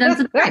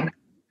unsubscribe.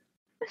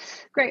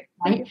 Great.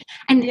 Right?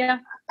 And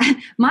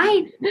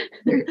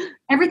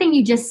everything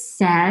you just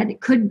said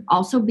could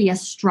also be a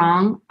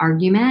strong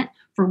argument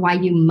for why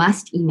you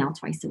must email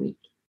twice a week.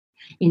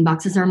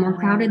 Inboxes are more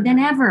crowded than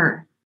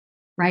ever,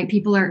 right?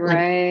 People are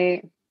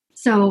right.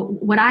 So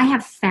what I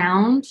have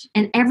found,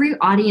 and every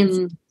audience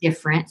is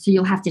different, so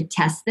you'll have to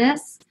test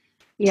this.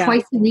 Yeah.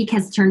 Twice a week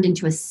has turned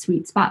into a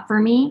sweet spot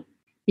for me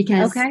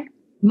because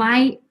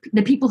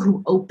the people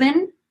who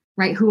open,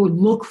 right, who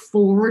look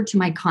forward to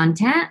my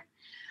content,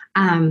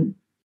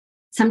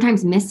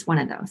 sometimes miss one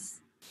of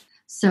those.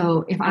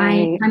 So if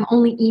I'm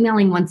only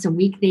emailing once a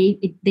week, they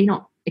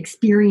don't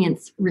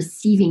experience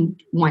receiving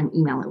 1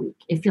 email a week.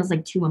 It feels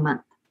like 2 a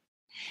month.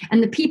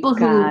 And the people who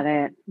got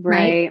it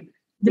right,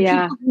 the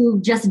people who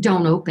just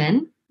don't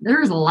open.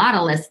 There's a lot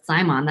of lists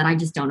I'm on that I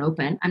just don't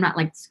open. I'm not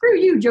like, screw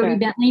you, Jody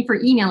Bentley, for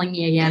emailing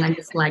me again. I'm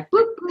just like,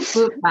 boop, boop,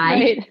 boop,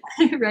 bye.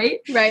 Right.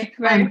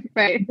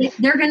 right.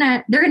 They're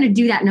gonna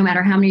do that no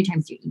matter how many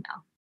times you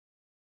email.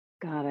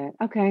 Got it.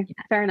 Okay.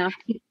 Yeah. Fair enough.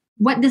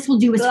 What this will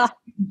do is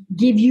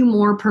give you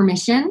more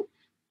permission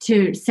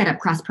to set up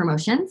cross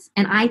promotions.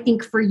 And I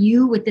think for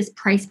you with this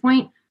price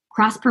point,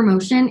 cross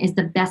promotion is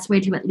the best way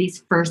to at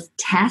least first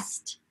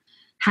test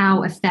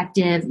how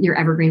effective your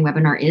Evergreen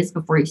webinar is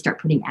before you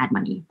start putting ad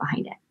money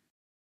behind it.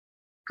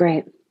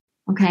 Great.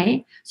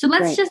 Okay. So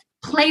let's just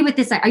play with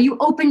this. Are you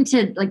open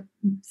to like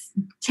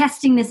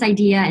testing this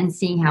idea and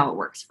seeing how it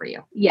works for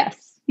you?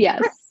 Yes.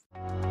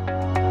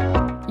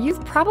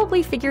 you've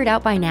probably figured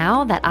out by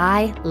now that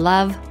I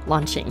love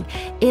launching.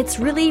 It's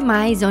really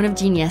my zone of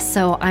genius,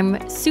 so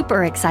I'm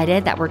super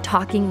excited that we're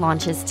talking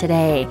launches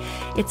today.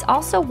 It's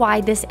also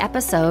why this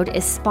episode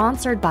is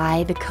sponsored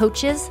by the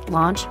Coach's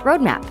Launch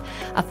Roadmap,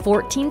 a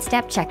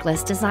 14-step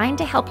checklist designed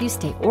to help you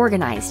stay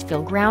organized,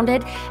 feel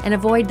grounded, and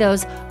avoid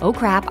those, oh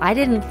crap, I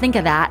didn't think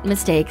of that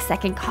mistakes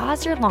that can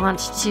cause your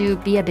launch to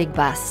be a big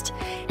bust.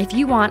 If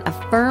you want a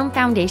firm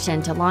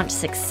foundation to launch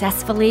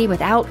successfully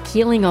without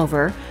keeling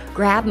over,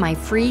 grab my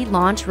free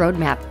launch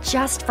roadmap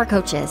just for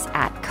coaches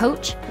at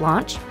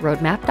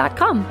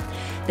coachlaunchroadmap.com.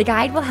 The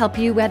guide will help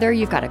you whether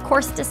you've got a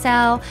course to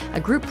sell,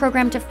 a group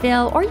program to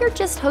fill, or you're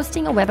just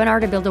hosting a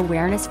webinar to build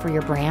awareness for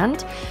your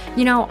brand.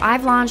 You know,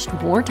 I've launched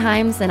more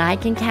times than I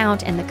can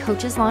count, and the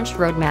Coach's Launch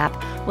Roadmap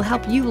will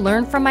help you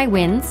learn from my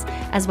wins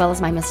as well as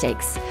my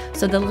mistakes.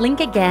 So the link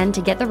again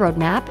to get the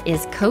roadmap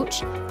is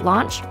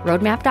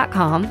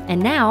coachlaunchroadmap.com.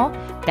 And now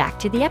back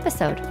to the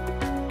episode.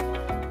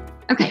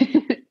 Okay.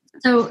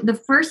 So the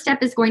first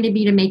step is going to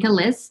be to make a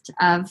list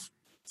of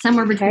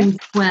somewhere between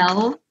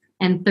 12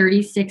 and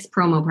 36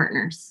 promo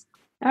partners.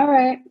 All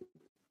right.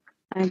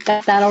 I've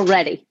got that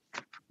already.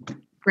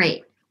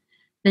 Great.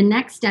 The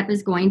next step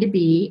is going to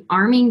be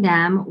arming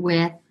them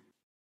with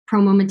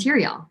promo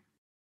material.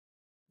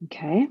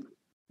 Okay.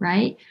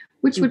 Right?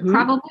 Which would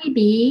probably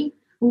be,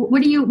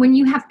 what do you, when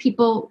you have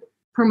people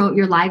promote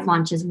your live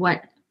launches,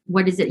 what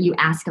is it you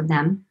ask of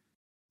them?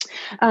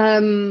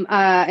 An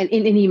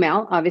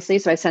email, obviously.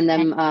 So I send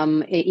them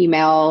an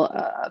email,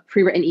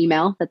 pre-written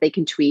email that they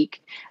can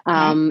tweak.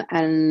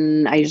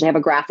 And I usually have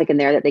a graphic in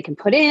there that they can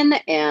put in,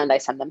 and I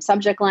send them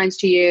subject lines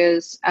to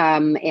use.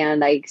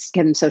 And I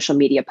give them social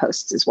media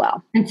posts as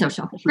well. And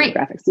social. Great.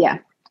 Graphics. Yeah.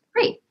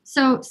 Great.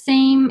 So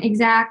same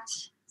exact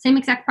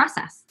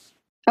process.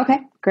 Okay,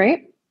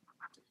 great.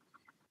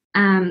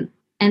 And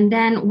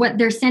then what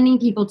they're sending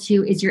people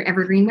to is your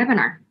Evergreen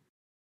webinar.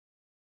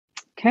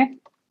 Okay.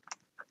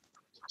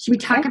 Should we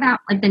talk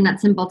about like the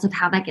nuts and bolts of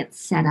how that gets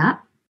set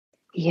up?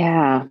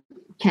 Yeah.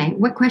 Okay.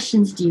 What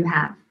questions do you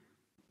have?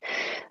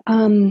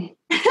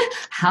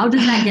 How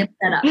does that get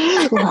set up?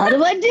 How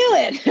do I do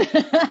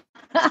it?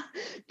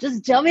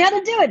 Just tell me how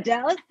to do it,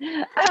 Dallas.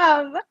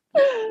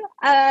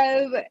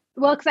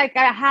 Well, because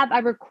I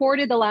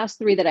recorded the last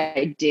 3 that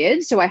I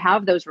did, so I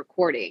have those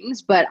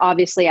recordings. But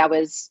obviously, I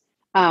was,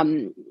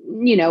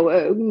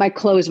 my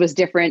close was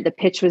different, the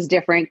pitch was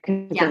different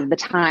because of the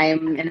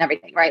time and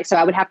everything, right? So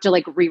I would have to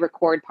like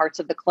re-record parts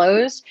of the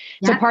close.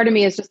 So part of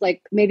me is just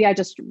like, maybe I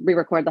just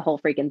re-record the whole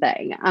freaking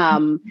thing.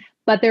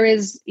 But there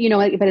is,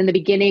 but in the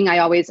beginning, I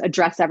always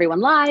address everyone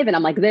live, and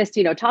I'm like this,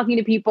 talking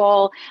to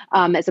people,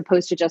 as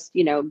opposed to just,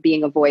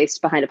 being a voice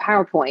behind a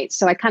PowerPoint.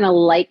 So I kind of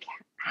like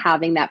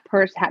having that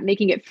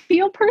making it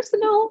feel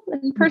personal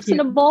and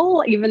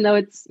personable, even though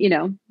it's,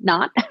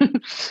 not.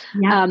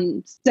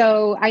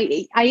 So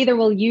I either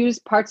will use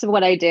parts of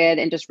what I did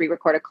and just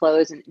re-record a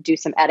close and do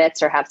some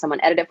edits, or have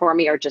someone edit it for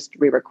me, or just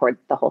re-record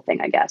the whole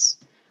thing, I guess.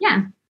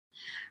 Yeah.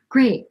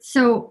 Great.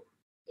 So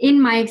in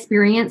my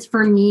experience,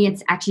 for me,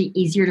 it's actually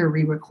easier to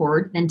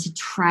re-record than to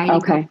try to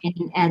go in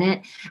and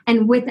edit.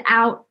 And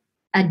without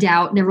a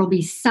doubt, there will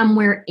be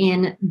somewhere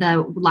in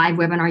the live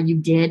webinar you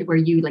did where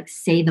you like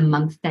say the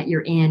month that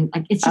you're in.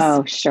 Like it's just,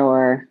 oh,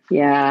 sure.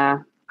 Yeah.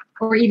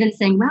 Or even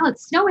saying, well,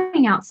 it's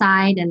snowing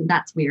outside, and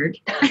that's weird.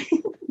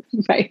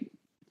 Right.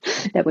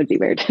 That would be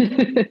weird.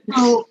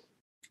 So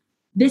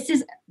this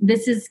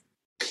is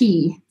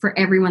key for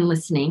everyone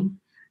listening.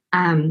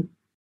 I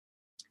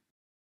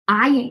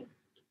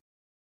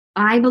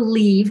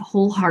believe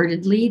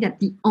wholeheartedly that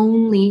the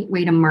only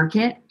way to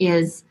market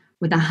is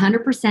with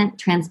 100%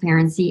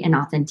 transparency and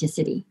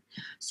authenticity.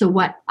 So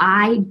what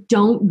I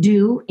don't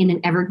do in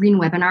an Evergreen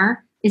webinar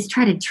is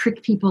try to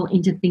trick people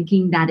into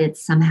thinking that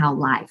it's somehow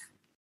live.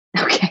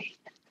 Okay.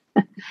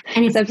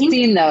 And it's I've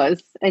seen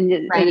those, and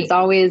it's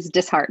always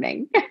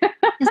disheartening.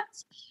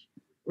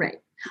 Right.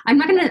 I'm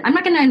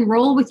not gonna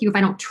enroll with you if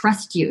I don't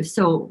trust you.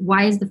 So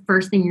why is the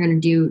first thing you're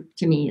gonna do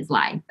to me is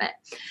lie? But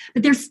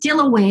there's still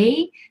a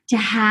way to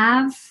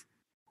have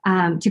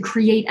to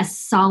create a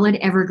solid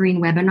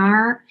Evergreen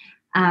webinar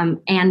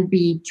and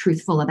be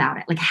truthful about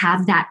it. Like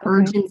have that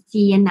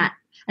urgency and that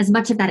as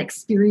much of that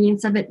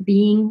experience of it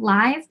being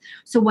live.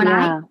 So what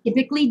I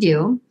typically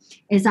do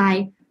is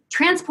I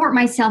transport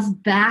myself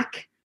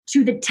back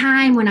to the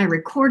time when I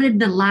recorded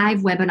the live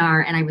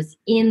webinar and I was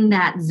in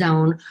that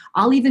zone.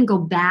 I'll even go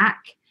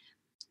back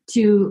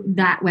to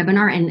that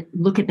webinar and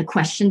look at the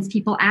questions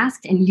people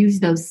asked and use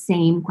those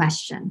same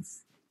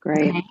questions.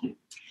 Great. Okay?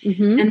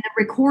 And the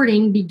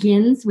recording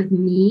begins with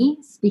me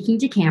speaking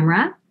to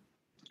camera.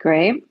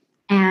 Great.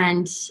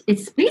 And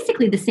it's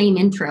basically the same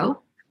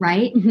intro,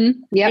 right?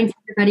 Yeah. Thanks,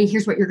 everybody.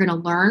 Here's what you're going to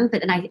learn.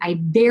 But then I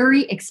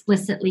very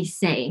explicitly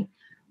say,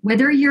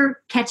 whether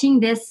you're catching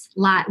this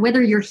live,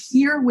 whether you're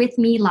here with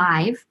me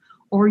live,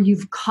 or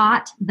you've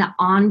caught the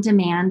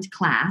on-demand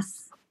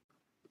class,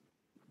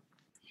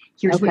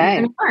 here's what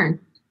you're going to learn.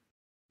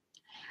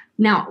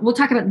 Now, we'll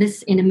talk about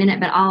this in a minute,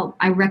 but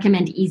I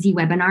recommend Easy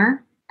Webinar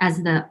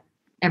as the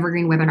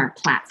Evergreen webinar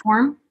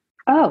platform.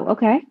 Oh,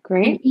 okay. An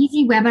Great.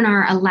 easy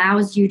webinar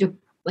allows you to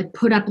like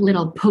put up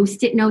little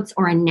post-it notes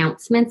or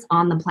announcements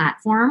on the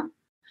platform,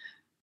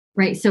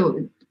 right?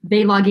 So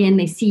they log in,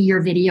 they see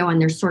your video, and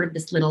there's sort of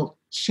this little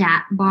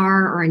chat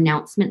bar or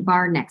announcement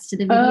bar next to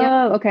the video.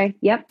 Oh, okay.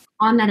 Yep.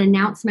 On that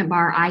announcement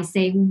bar, I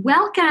say,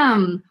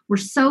 welcome. We're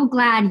so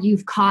glad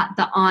you've caught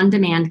the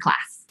on-demand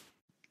class.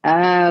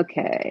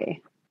 Okay.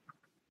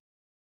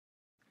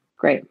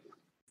 Great.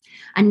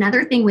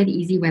 Another thing with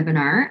Easy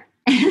Webinar,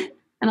 and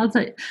I'll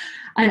tell you,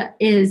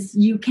 is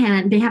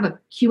they have a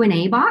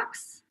Q&A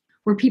box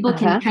where people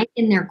can type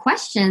in their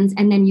questions,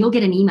 and then you'll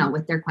get an email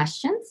with their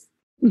questions.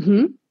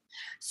 Mm-hmm.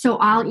 So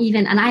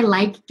and I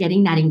like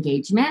getting that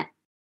engagement.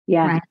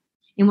 Yeah. Right.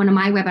 In one of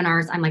my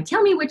webinars, I'm like,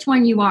 tell me which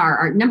one you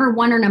are number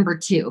 1 or number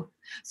 2.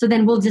 So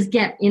then we'll just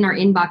get in our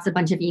inbox a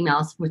bunch of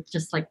emails with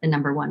just like the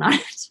number 1 on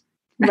it.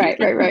 Right.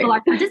 People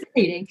are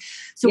participating.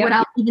 So what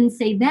I'll even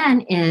say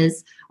then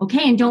is,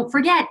 okay, and don't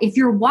forget, if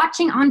you're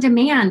watching on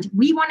demand,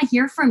 we want to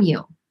hear from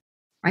you.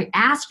 Right?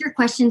 Ask your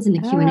questions in the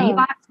Q&A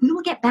box. We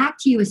will get back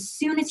to you as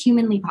soon as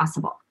humanly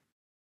possible.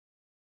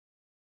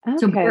 Okay.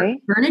 So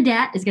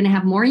Bernadette is going to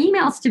have more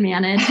emails to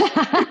manage.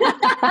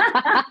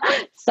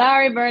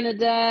 Sorry,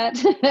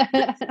 Bernadette.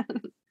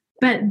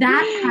 But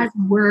that has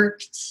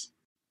worked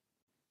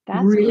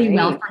really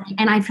well for me.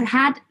 And I've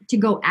had to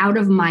go out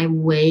of my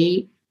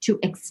way to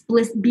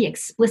be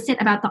explicit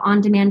about the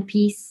on-demand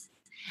piece,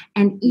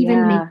 and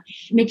even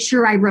make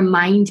sure I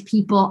remind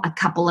people a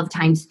couple of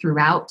times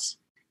throughout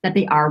that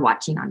they are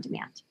watching on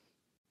demand.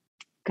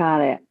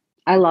 Got it.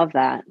 I love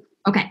that.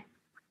 Okay.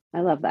 I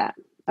love that.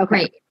 Okay.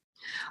 Great.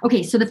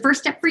 Okay. So the first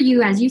step for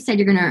you, as you said,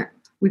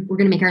 we're going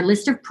to make our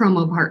list of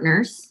promo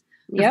partners.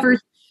 The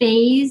first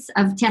phase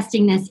of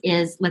testing this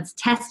is let's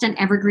test an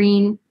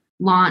Evergreen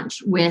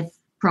launch with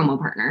promo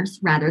partners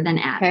rather than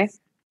ads.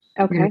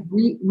 Okay.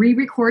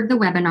 Re-record the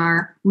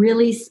webinar,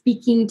 really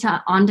speaking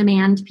to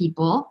on-demand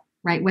people,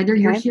 right? Whether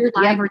you're here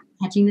live or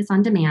catching this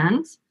on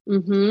demand.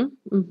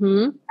 Mm-hmm.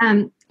 Mm-hmm.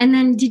 And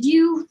then did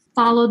you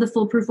follow the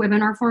foolproof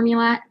webinar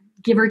formula,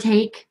 give or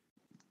take?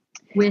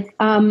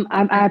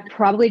 I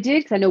probably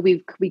did, because I know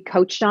we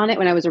coached on it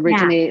when I was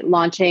originally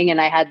launching,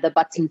 and I had the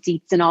butts and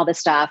seats and all this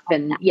stuff.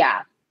 And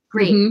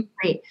Great.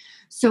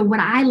 So what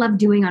I love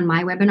doing on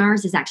my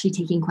webinars is actually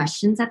taking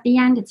questions at the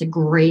end. It's a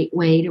great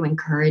way to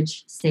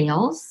encourage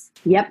sales.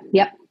 Yep.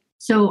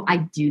 So I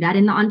do that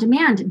in the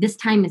on-demand. This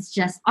time it's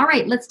just, all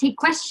right, let's take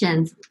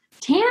questions.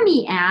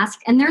 Tammy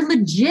asked, and they're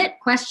legit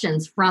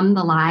questions from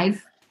the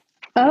live.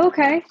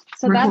 Okay.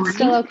 So recording. That's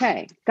still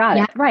okay. Got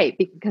it. Right.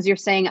 Because you're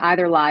saying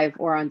either live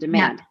or on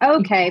demand.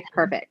 Okay.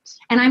 Perfect.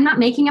 And I'm not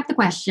making up the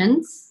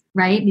questions,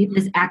 right?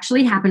 This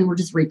actually happened. We're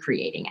just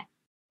recreating it.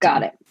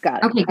 Got it.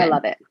 Okay, good.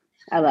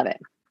 I love it.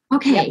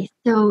 Okay.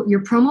 So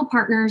your promo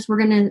partners, we're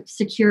going to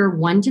secure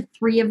 1 to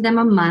 3 of them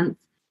a month.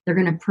 They're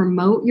going to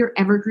promote your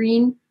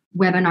Evergreen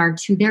webinar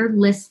to their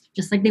list,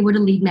 just like they would a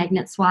lead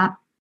magnet swap.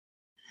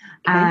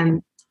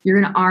 Okay. You're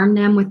going to arm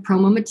them with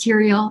promo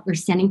material. They're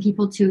sending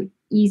people to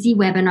Easy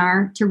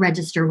Webinar to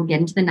register. We'll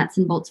get into the nuts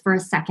and bolts for a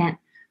second.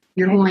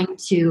 You're going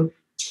to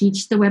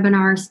teach the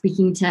webinar,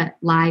 speaking to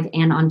live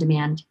and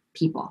on-demand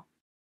people.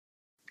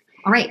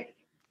 All right.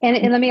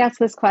 And let me ask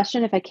this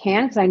question if I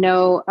can, because I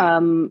know,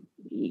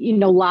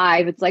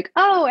 live, it's like,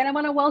 oh, and I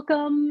want to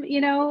welcome,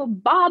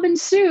 Bob and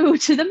Sue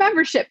to the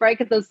membership, right?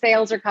 Because those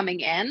sales are coming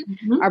in.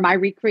 Mm-hmm. Am I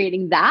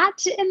recreating that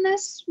in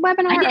this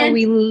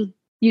webinar?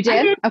 You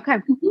did? Okay.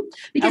 Mm-hmm.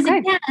 Because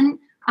again,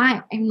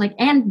 I am like,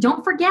 and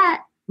don't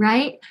forget,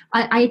 right?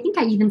 I think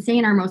I even say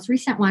in our most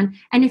recent one,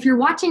 and if you're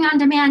watching on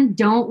demand,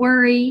 don't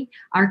worry.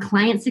 Our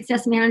client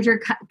success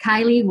manager,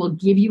 Kylie, will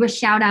give you a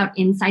shout out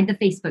inside the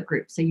Facebook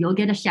group. So you'll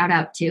get a shout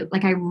out too.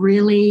 Like I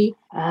really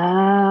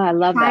I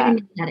love try that. to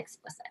make that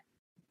explicit.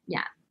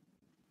 Yeah.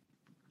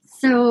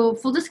 So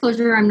full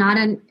disclosure, I'm not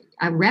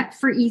a rep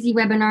for Easy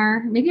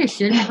Webinar. Maybe I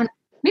should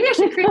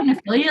create an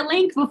affiliate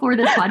link before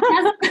this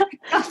podcast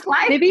goes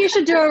live. Maybe you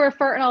should do a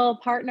referral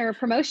partner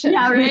promotion.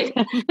 Yeah,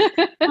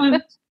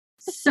 right.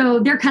 So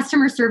their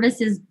customer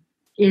service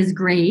is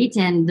great,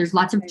 and there's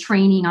lots of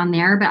training on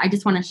there, but I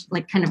just want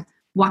to kind of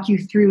walk you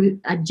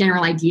through a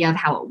general idea of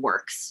how it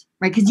works,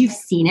 right? Because you've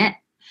seen it.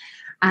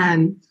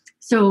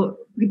 So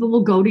people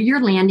will go to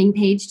your landing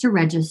page to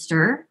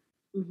register.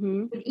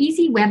 Mm-hmm. With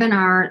Easy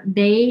Webinar,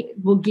 they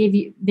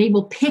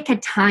will pick a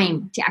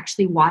time to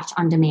actually watch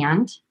on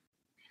demand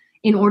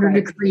in order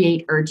to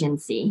create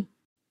urgency.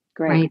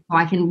 Great. Right. So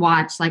I can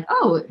watch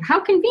oh, how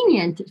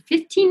convenient.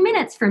 15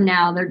 minutes from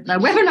now, the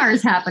webinar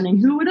is happening.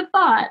 Who would have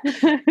thought?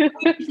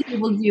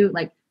 We'll do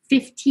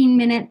 15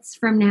 minutes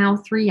from now,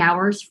 3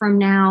 hours from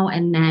now.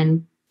 And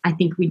then I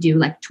think we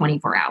do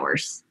 24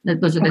 hours.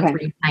 Those are the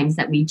 3 times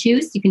that we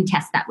choose. You can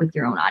test that with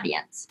your own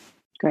audience.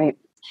 Great.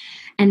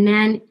 And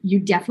then you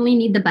definitely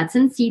need the butts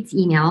and seats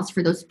emails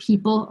for those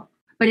people,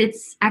 but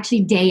it's actually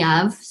day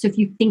of. So if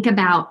you think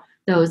about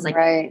those,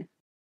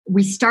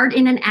 we start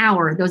in an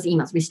hour, those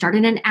emails, we start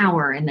in an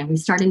hour and then we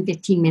start in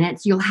 15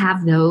 minutes. You'll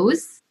have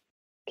those.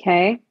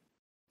 Okay.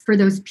 For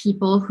those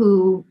people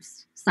who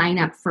sign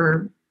up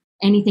for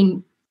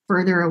anything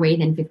further away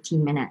than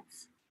 15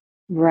 minutes.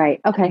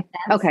 Right. Okay.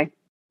 Okay.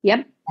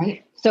 Yep.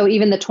 Right. So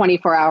even the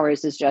 24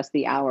 hours is just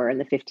the hour and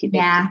the 15 days.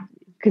 Yeah.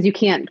 Because you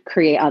can't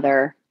create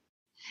other.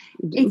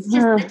 It's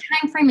just the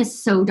time frame is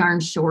so darn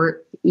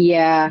short.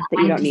 Yeah.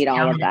 That you don't just need all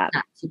found of that. It's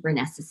not super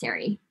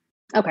necessary.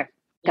 Okay.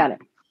 Got it.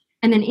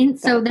 And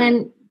then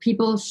then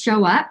people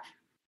show up.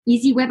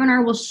 Easy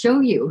Webinar will show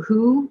you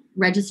who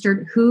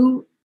registered,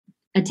 who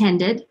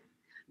attended.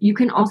 You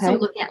can also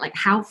look at like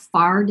how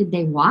far did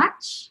they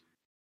watch.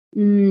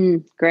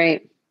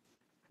 Great.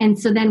 And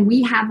so then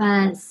we have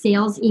a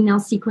sales email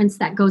sequence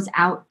that goes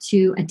out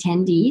to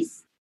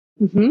attendees.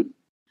 Mm-hmm.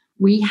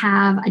 We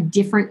have a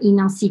different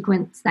email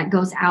sequence that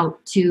goes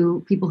out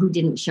to people who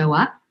didn't show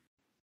up,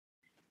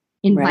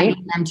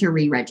 inviting them to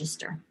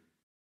re-register.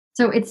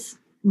 So it's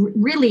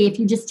really, if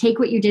you just take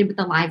what you did with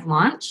the live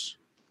launch,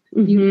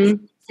 you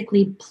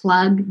basically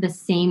plug the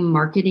same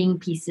marketing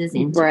pieces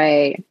into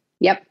it.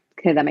 Yep.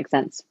 Okay, that makes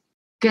sense.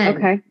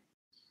 Good.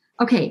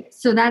 Okay,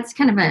 so that's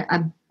kind of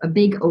a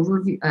big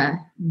overview, a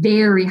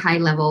very high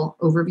level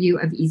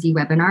overview of Easy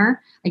Webinar.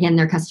 Again,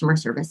 their customer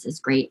service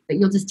is great, but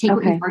you'll just take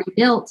what you've already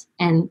built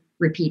and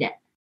repeat it.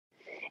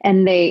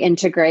 And they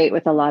integrate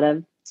with a lot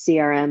of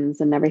CRMs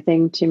and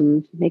everything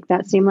to make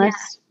that seamless.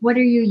 Yeah. What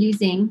are you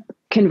using?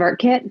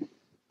 ConvertKit.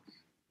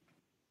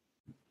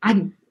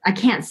 I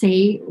can't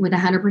say with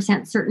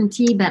 100%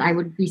 certainty, but I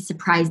would be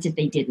surprised if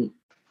they didn't.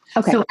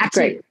 Okay, so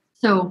actually, great.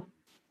 So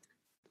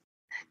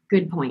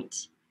good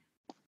point.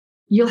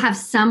 You'll have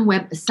some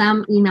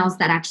emails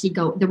that actually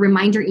the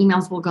reminder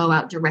emails will go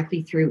out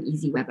directly through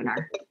Easy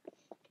Webinar.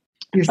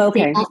 Your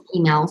sales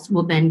emails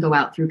will then go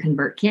out through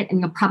ConvertKit, and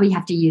you'll probably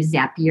have to use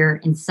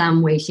Zapier in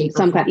some way, shape,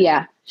 or form.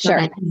 Yeah, sure.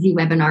 So that Easy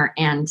Webinar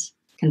and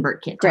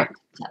ConvertKit talk to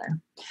each other.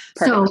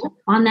 Perfect. So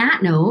on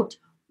that note,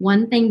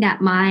 one thing that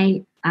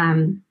my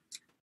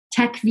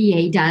tech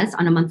VA does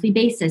on a monthly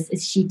basis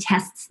is she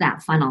tests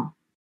that funnel.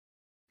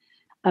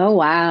 Oh,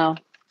 wow.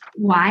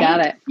 Why?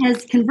 Got it.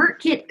 Because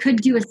ConvertKit could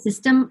do a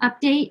system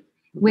update,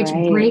 which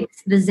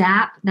breaks the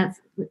zap that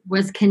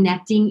was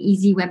connecting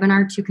Easy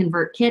Webinar to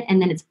ConvertKit, and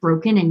then it's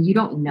broken and you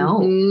don't know.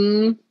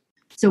 Mm-hmm.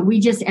 So we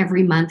just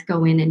every month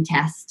go in and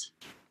test.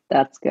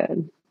 That's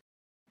good.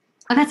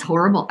 Oh, that's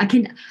horrible.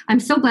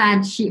 I'm so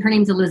glad her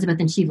name's Elizabeth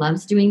and she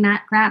loves doing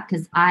that crap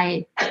because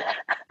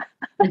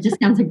it just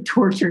sounds like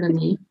torture to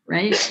me,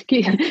 right?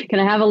 Can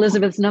I have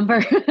Elizabeth's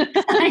number?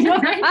 I know,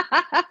 right?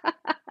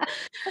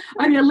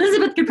 I mean,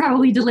 Elizabeth could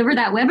probably deliver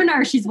that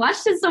webinar. She's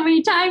watched it so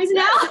many times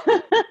now.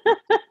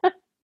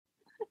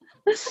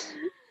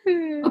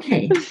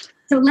 Okay,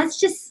 so let's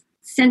just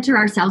center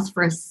ourselves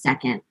for a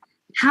second.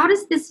 How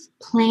does this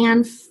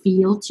plan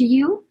feel to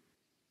you?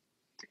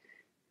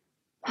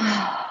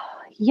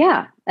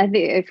 Yeah, I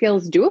think it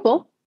feels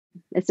doable.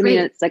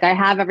 It's like I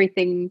have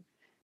everything.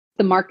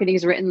 The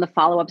marketing's written, the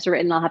follow-ups are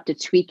written. I'll have to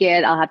tweak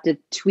it. I'll have to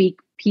tweak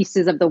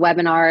pieces of the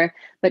webinar,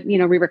 but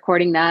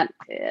re-recording that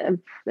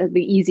it'd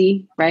be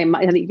easy, right?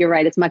 I think you're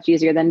right. It's much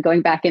easier than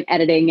going back and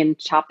editing and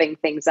chopping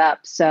things up.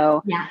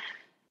 So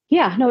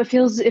no, it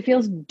feels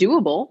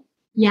doable.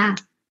 Yeah,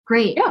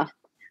 great. Yeah.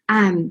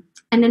 And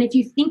then if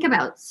you think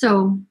about,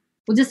 so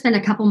we'll just spend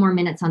a couple more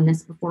minutes on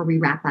this before we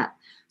wrap up.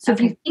 So if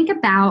you think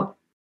about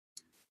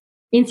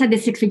inside the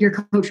Six Figure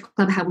Coach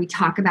Club, how we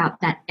talk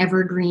about that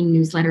Evergreen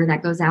newsletter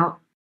that goes out.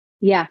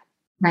 Yeah.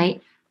 Right.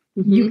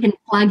 Mm-hmm. You can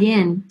plug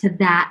in to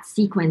that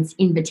sequence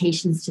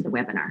invitations to the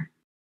webinar.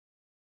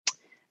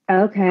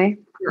 Okay.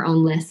 Your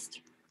own list,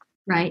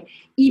 right?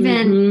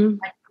 Even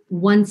like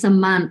once a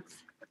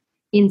month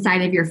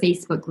inside of your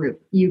Facebook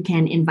group, you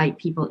can invite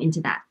people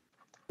into that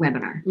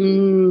webinar.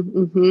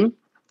 Mm-hmm.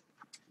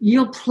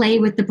 You'll play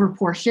with the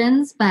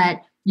proportions,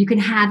 but you can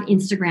have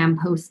Instagram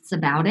posts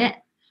about it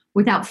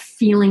without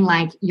feeling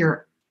like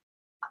you're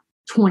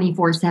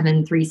 24/7,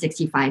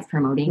 365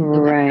 promoting the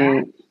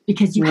webinar.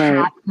 Because you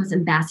have those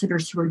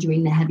ambassadors who are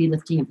doing the heavy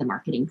lifting of the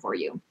marketing for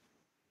you.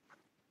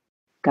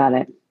 Got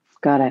it.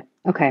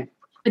 Okay.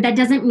 But that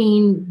doesn't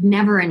mean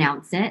never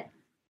announce it.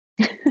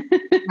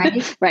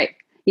 Right? Right.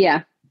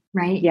 Yeah.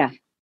 Right? Yeah.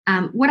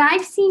 What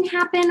I've seen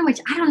happen,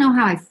 which I don't know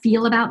how I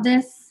feel about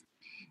this,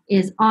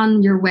 is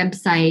on your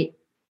website,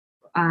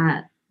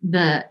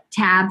 the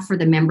tab for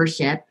the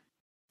membership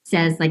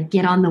says like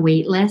get on the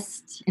wait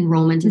list.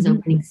 Enrollment is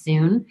opening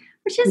soon.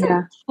 Which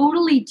isn't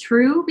totally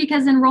true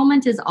because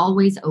enrollment is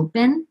always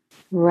open.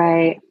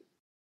 Right.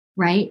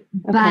 Okay.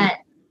 But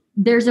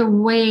there's a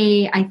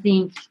way, I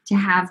think, to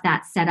have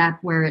that set up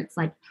where it's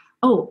like,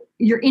 oh,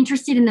 you're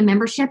interested in the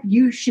membership.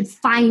 You should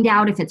find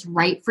out if it's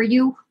right for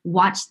you.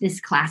 Watch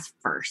this class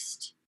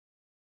first.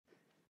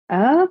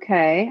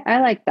 Okay.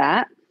 I like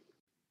that.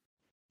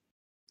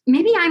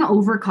 Maybe I'm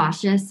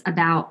overcautious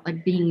about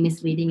like being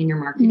misleading in your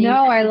marketing.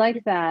 No, I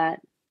like that.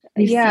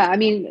 Yeah. I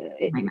mean,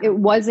 it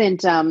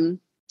wasn't,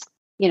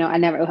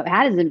 it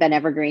hasn't been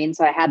evergreen.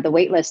 So I had the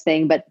waitlist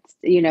thing, but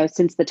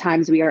since the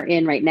times we are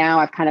in right now,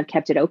 I've kind of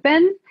kept it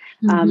open,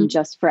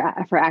 just for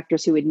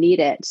actors who would need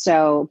it.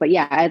 So, but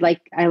yeah, I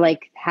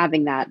like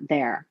having that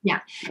there.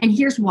 Yeah. And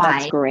here's why.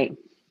 That's great.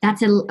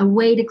 That's a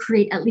way to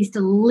create at least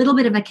a little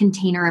bit of a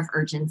container of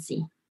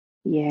urgency.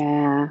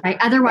 Yeah. Right.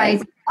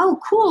 Otherwise, oh,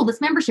 cool, this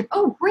membership.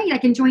 Oh, great. I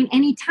can join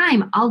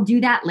anytime. I'll do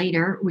that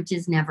later, which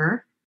is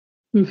never.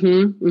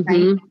 Mm-hmm. Right.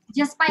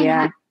 Mm-hmm.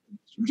 Yeah.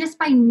 Just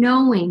by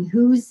knowing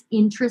who's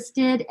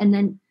interested and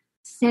then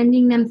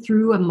sending them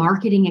through a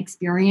marketing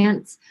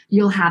experience,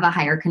 you'll have a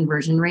higher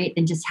conversion rate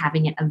than just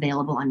having it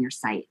available on your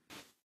site.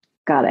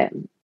 Got it.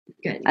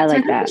 Good. I So like I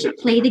think that. we should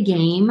play the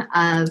game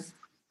of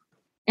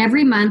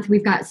every month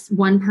we've got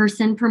one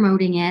person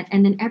promoting it.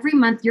 And then every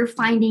month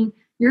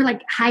you're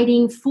like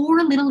hiding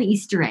 4 little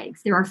Easter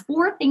eggs. There are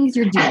 4 things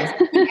you're doing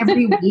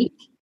every week,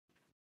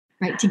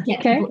 right, to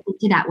get people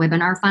into that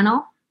webinar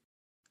funnel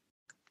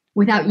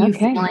without you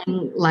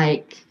feeling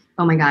like,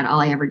 oh my God, all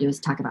I ever do is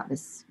talk about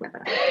this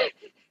webinar.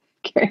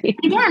 Great.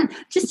 Again,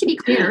 just to be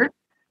clear,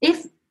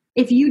 if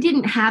you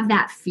didn't have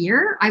that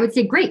fear, I would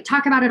say, great,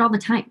 talk about it all the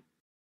time.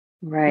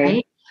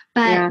 Right?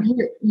 But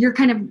you're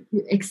kind of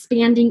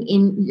expanding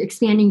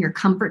your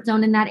comfort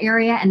zone in that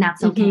area, and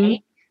that's okay.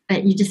 Mm-hmm.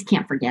 But you just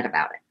can't forget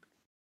about it.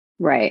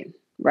 Right.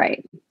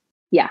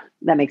 Yeah,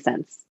 that makes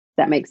sense.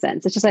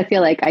 It's just, I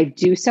feel like I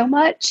do so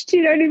much, do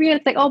you know what I mean?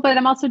 It's like, oh, but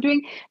I'm also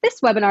doing this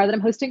webinar that I'm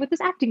hosting with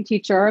this acting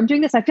teacher, or I'm doing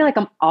this. I feel like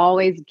I'm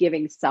always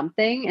giving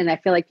something, and I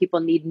feel like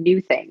people need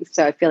new things.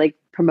 So I feel like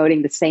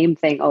promoting the same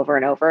thing over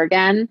and over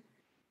again.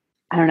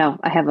 I don't know.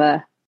 I have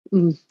a,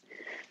 you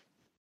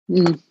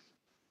know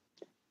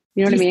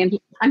what I mean?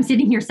 I'm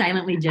sitting here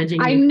silently judging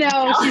you. I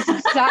know.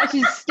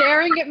 She's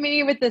staring at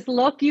me with this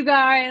look, you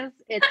guys.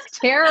 It's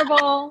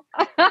terrible.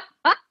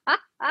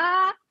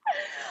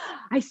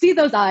 I see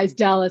those eyes,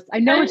 Dallas. I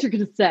know what you're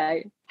going to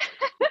say.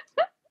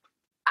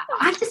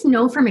 I just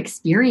know from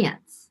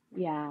experience.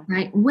 Yeah.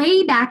 Right.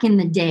 Way back in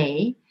the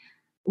day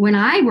when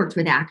I worked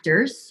with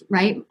actors,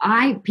 right,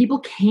 people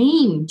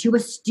came to a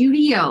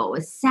studio,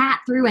 sat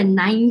through a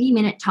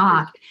 90-minute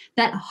talk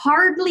that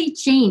hardly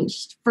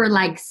changed for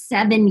like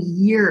 7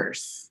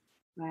 years.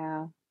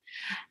 Wow.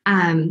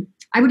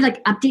 I would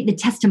like update the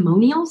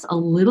testimonials a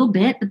little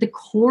bit, but the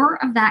core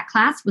of that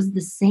class was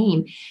the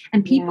same.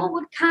 And people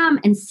would come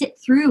and sit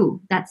through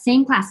that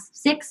same class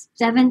 6,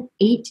 7,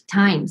 8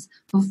 times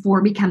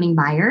before becoming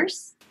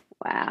buyers.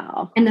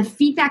 Wow. And the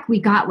feedback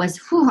we got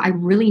was, I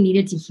really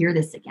needed to hear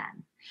this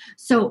again.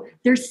 So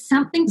there's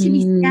something to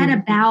be said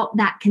about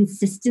that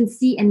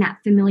consistency and that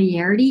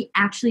familiarity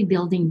actually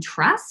building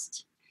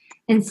trust.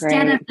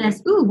 Instead of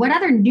this, what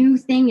other new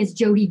thing is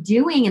Jody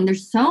doing? And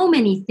there's so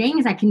many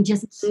things I can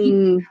just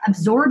keep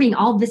absorbing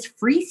all this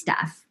free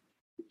stuff.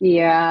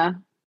 Yeah.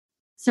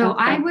 So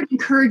I would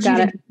encourage you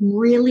to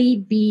really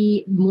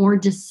be more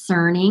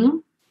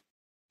discerning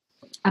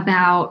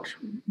about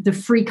the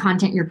free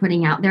content you're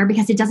putting out there,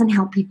 because it doesn't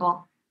help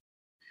people.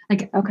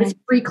 Like this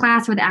free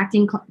class with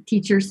acting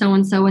teacher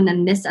so-and-so, and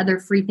then this other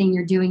free thing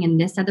you're doing, and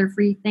this other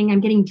free thing. I'm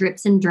getting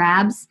drips and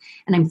drabs,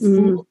 and I'm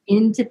fooled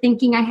into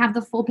thinking I have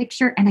the full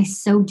picture, and I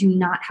so do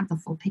not have the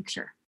full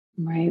picture.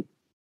 Right.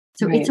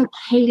 So it's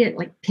okay to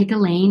like pick a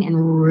lane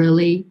and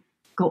really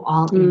go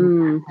all in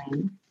that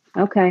lane.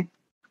 Okay.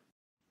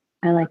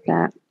 I like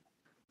that.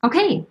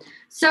 Okay.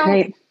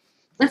 So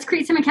let's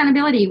create some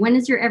accountability. When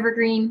is your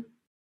Evergreen?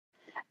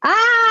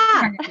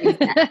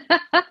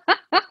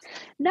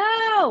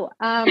 No.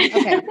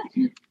 Okay.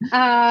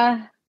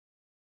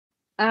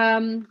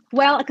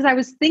 Well, because I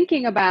was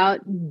thinking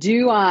about,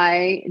 do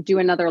I do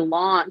another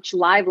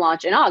live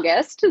launch in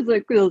August?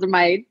 Like, those are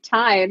my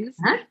times.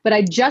 But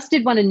I just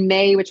did one in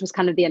May, which was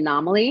kind of the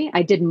anomaly.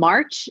 I did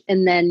March,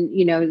 and then,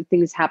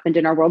 things happened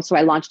in our world. So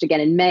I launched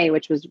again in May,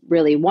 which was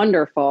really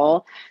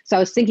wonderful. So I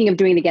was thinking of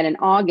doing it again in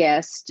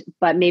August,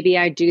 but maybe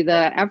I do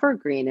the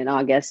Evergreen in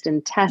August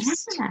and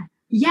test. Yeah.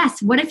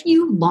 Yes. What if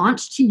you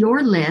launch to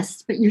your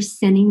list, but you're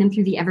sending them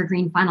through the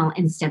Evergreen funnel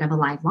instead of a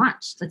live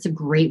launch? That's a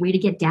great way to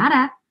get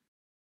data.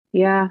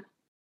 Yeah.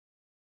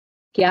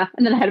 Yeah.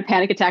 And then I had a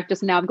panic attack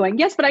just now. I'm going,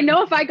 yes, but I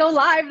know if I go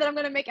live, then I'm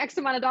going to make X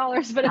amount of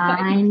dollars. But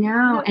I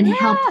know, and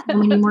help so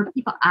many more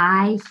people.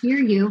 I hear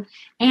you.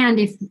 And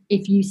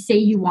if you say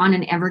you want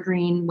an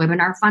Evergreen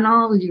webinar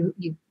funnel, you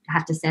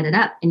have to set it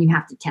up and you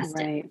have to test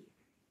it.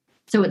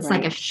 So it's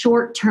like a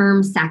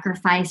short-term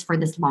sacrifice for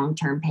this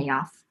long-term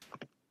payoff.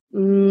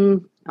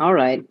 All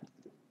right.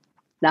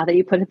 Now that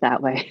you put it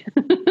that way.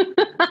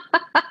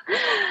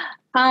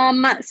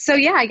 So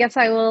yeah, I guess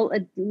I will,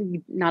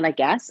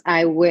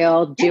 I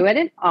will do it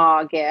in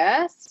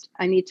August.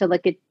 I need to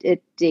look at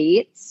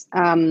dates.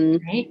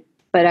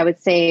 But I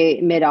would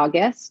say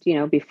mid-August,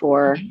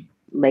 before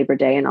Labor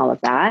Day and all of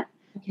that.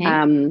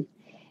 And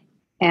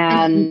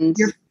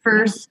your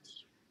first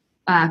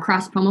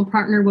cross promo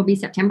partner will be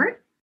September?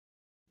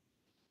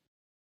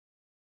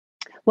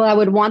 Well, I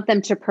would want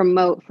them to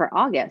promote for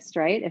August,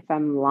 right? If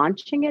I'm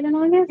launching it in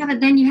August. Yeah,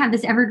 but then you have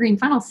this Evergreen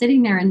funnel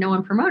sitting there and no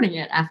one promoting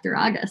it after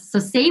August. So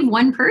save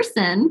one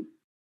person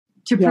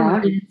to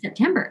promote it in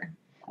September.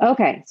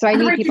 Okay. So I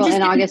need people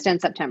in August and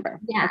September.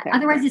 Yeah. Okay.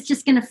 Otherwise, it's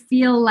just going to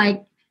feel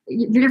like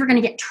you're never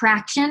going to get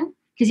traction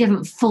because you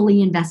haven't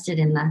fully invested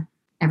in the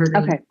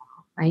Evergreen funnel,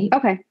 right?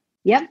 Okay.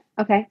 Yep.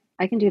 Okay.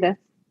 I can do this.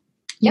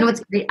 You know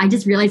what's great? I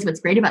just realized what's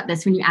great about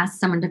this when you ask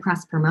someone to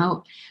cross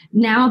promote.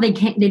 Now they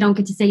don't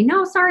get to say,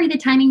 no, sorry, the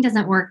timing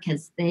doesn't work,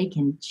 because they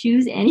can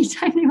choose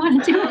anytime they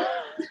want to do it.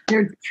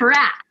 They're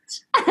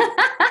trapped.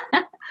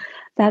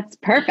 That's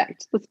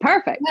perfect. That's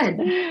perfect. Good.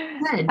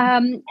 Good.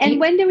 And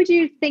when would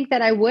you think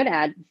that I would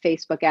add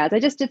Facebook ads? I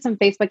just did some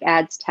Facebook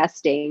ads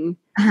testing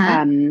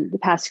the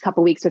past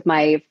couple of weeks with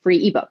my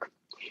free ebook.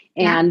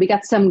 And we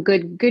got some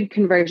good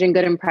conversion,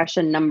 good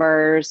impression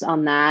numbers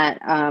on that.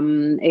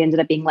 It ended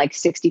up being like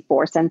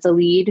 64 cents a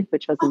lead,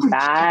 which wasn't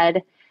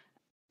bad.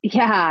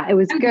 Yeah, it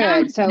was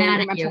good. So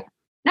mad at you.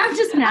 Now I'm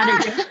just mad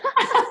at you.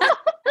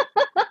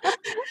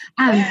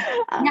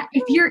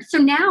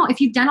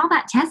 If you've done all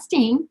that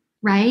testing,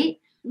 right?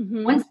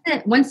 Mm-hmm.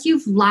 Once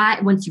you've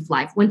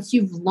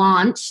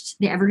launched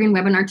the Evergreen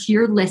webinar to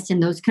your list,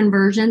 and those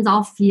conversions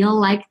all feel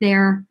like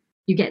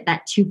you get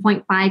that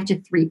 2.5 to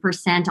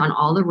 3% on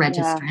all the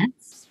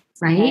registrants,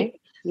 right? Okay.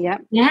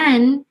 Yep.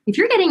 Then if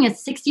you're getting a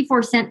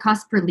 64 cent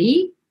cost per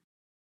lead,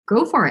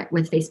 go for it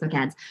with Facebook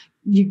ads.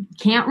 You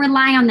can't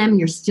rely on them.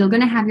 You're still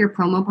going to have your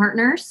promo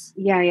partners.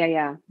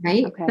 Yeah.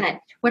 Right? Okay. But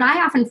what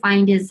I often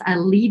find is a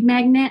lead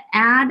magnet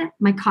ad,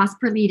 my cost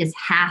per lead is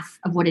half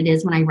of what it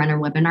is when I run a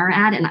webinar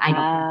ad, and I don't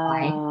know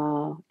why.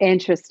 Oh,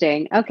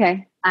 interesting.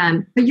 Okay.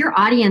 But your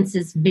audience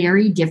is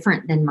very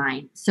different than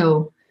mine.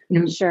 So,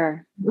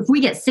 sure. If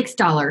we get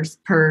 $6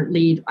 per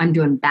lead, I'm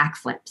doing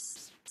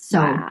backflips.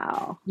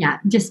 So,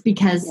 just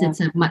because it's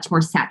a much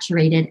more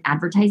saturated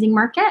advertising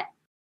market.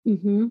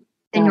 Mm-hmm.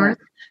 Than yours.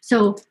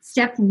 So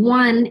step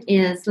one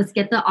is, let's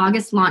get the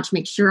August launch,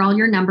 make sure all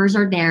your numbers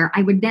are there.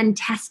 I would then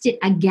test it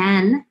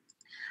again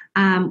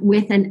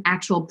with an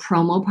actual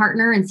promo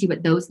partner and see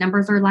what those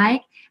numbers are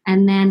like.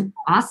 And then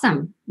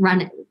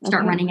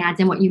start running ads.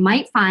 And what you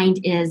might find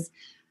is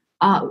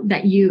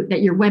that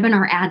your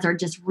webinar ads are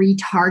just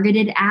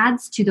retargeted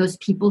ads to those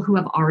people who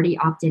have already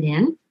opted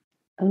in.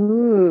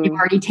 Ooh, they've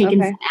already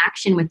taken some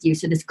action with you.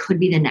 So this could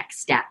be the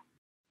next step.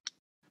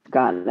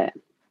 Got it.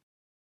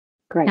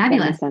 Great.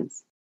 Fabulous. That makes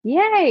sense.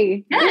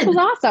 Yay. Good. This was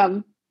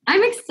awesome.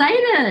 I'm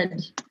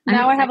excited.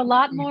 I have a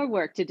lot more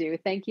work to do.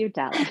 Thank you,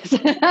 Dallas.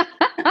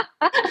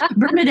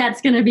 Bernadette's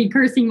going to be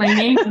cursing my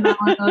name in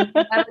all of those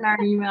webinar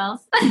emails.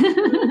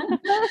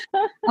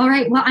 All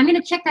right. Well, I'm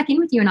going to check back in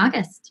with you in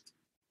August.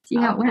 See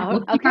how it went.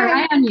 We'll keep our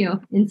eye on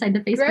you inside the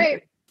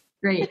Facebook.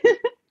 Great.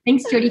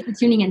 Thanks, Jody, for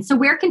tuning in. So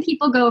where can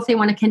people go if they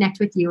want to connect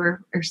with you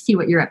or see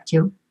what you're up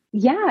to?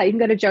 Yeah, you can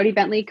go to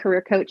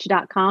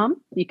jodybentleycareercoach.com.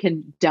 You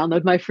can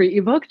download my free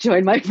ebook,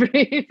 join my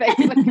free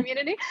Facebook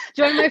community,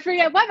 join my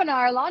free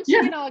webinar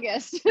launching in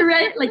August.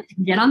 Right? Like,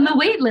 get on the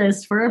wait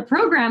list for a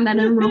program that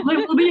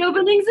enrollment will be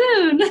opening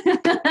soon.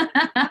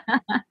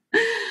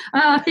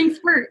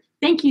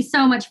 Thank you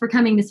so much for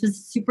coming. This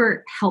was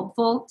super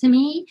helpful to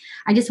me.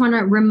 I just want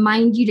to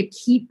remind you to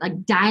keep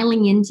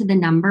dialing into the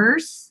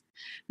numbers,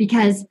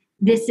 because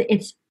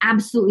it's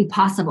absolutely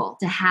possible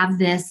to have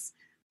this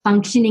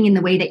functioning in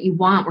the way that you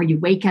want, where you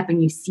wake up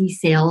and you see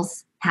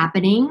sales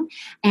happening.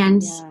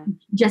 And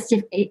just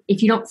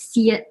if you don't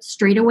see it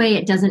straight away,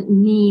 it doesn't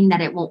mean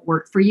that it won't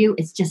work for you.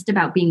 It's just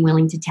about being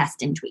willing to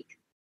test and tweak.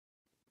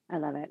 I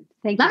love it.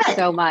 Thank you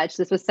so much.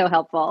 This was so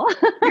helpful.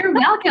 You're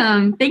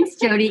welcome. Thanks,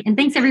 Jody. And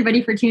thanks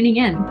everybody for tuning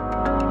in.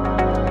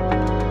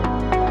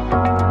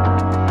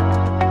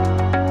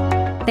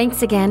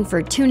 Thanks again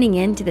for tuning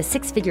in to the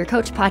Six Figure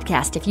Coach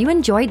podcast. If you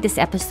enjoyed this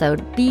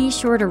episode, be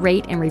sure to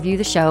rate and review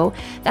the show.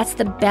 That's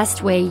the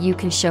best way you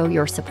can show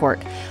your support.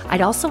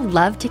 I'd also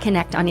love to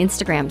connect on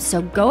Instagram,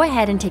 so go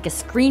ahead and take a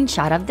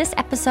screenshot of this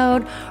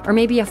episode, or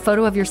maybe a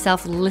photo of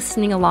yourself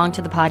listening along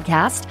to the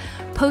podcast.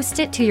 Post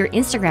it to your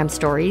Instagram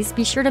stories.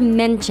 Be sure to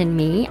mention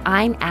me.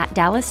 I'm at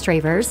Dallas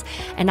Travers,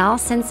 and I'll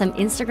send some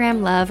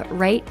Instagram love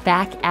right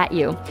back at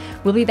you.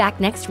 We'll be back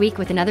next week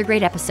with another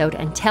great episode.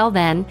 Until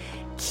then,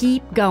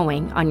 keep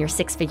going on your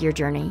six-figure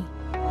journey.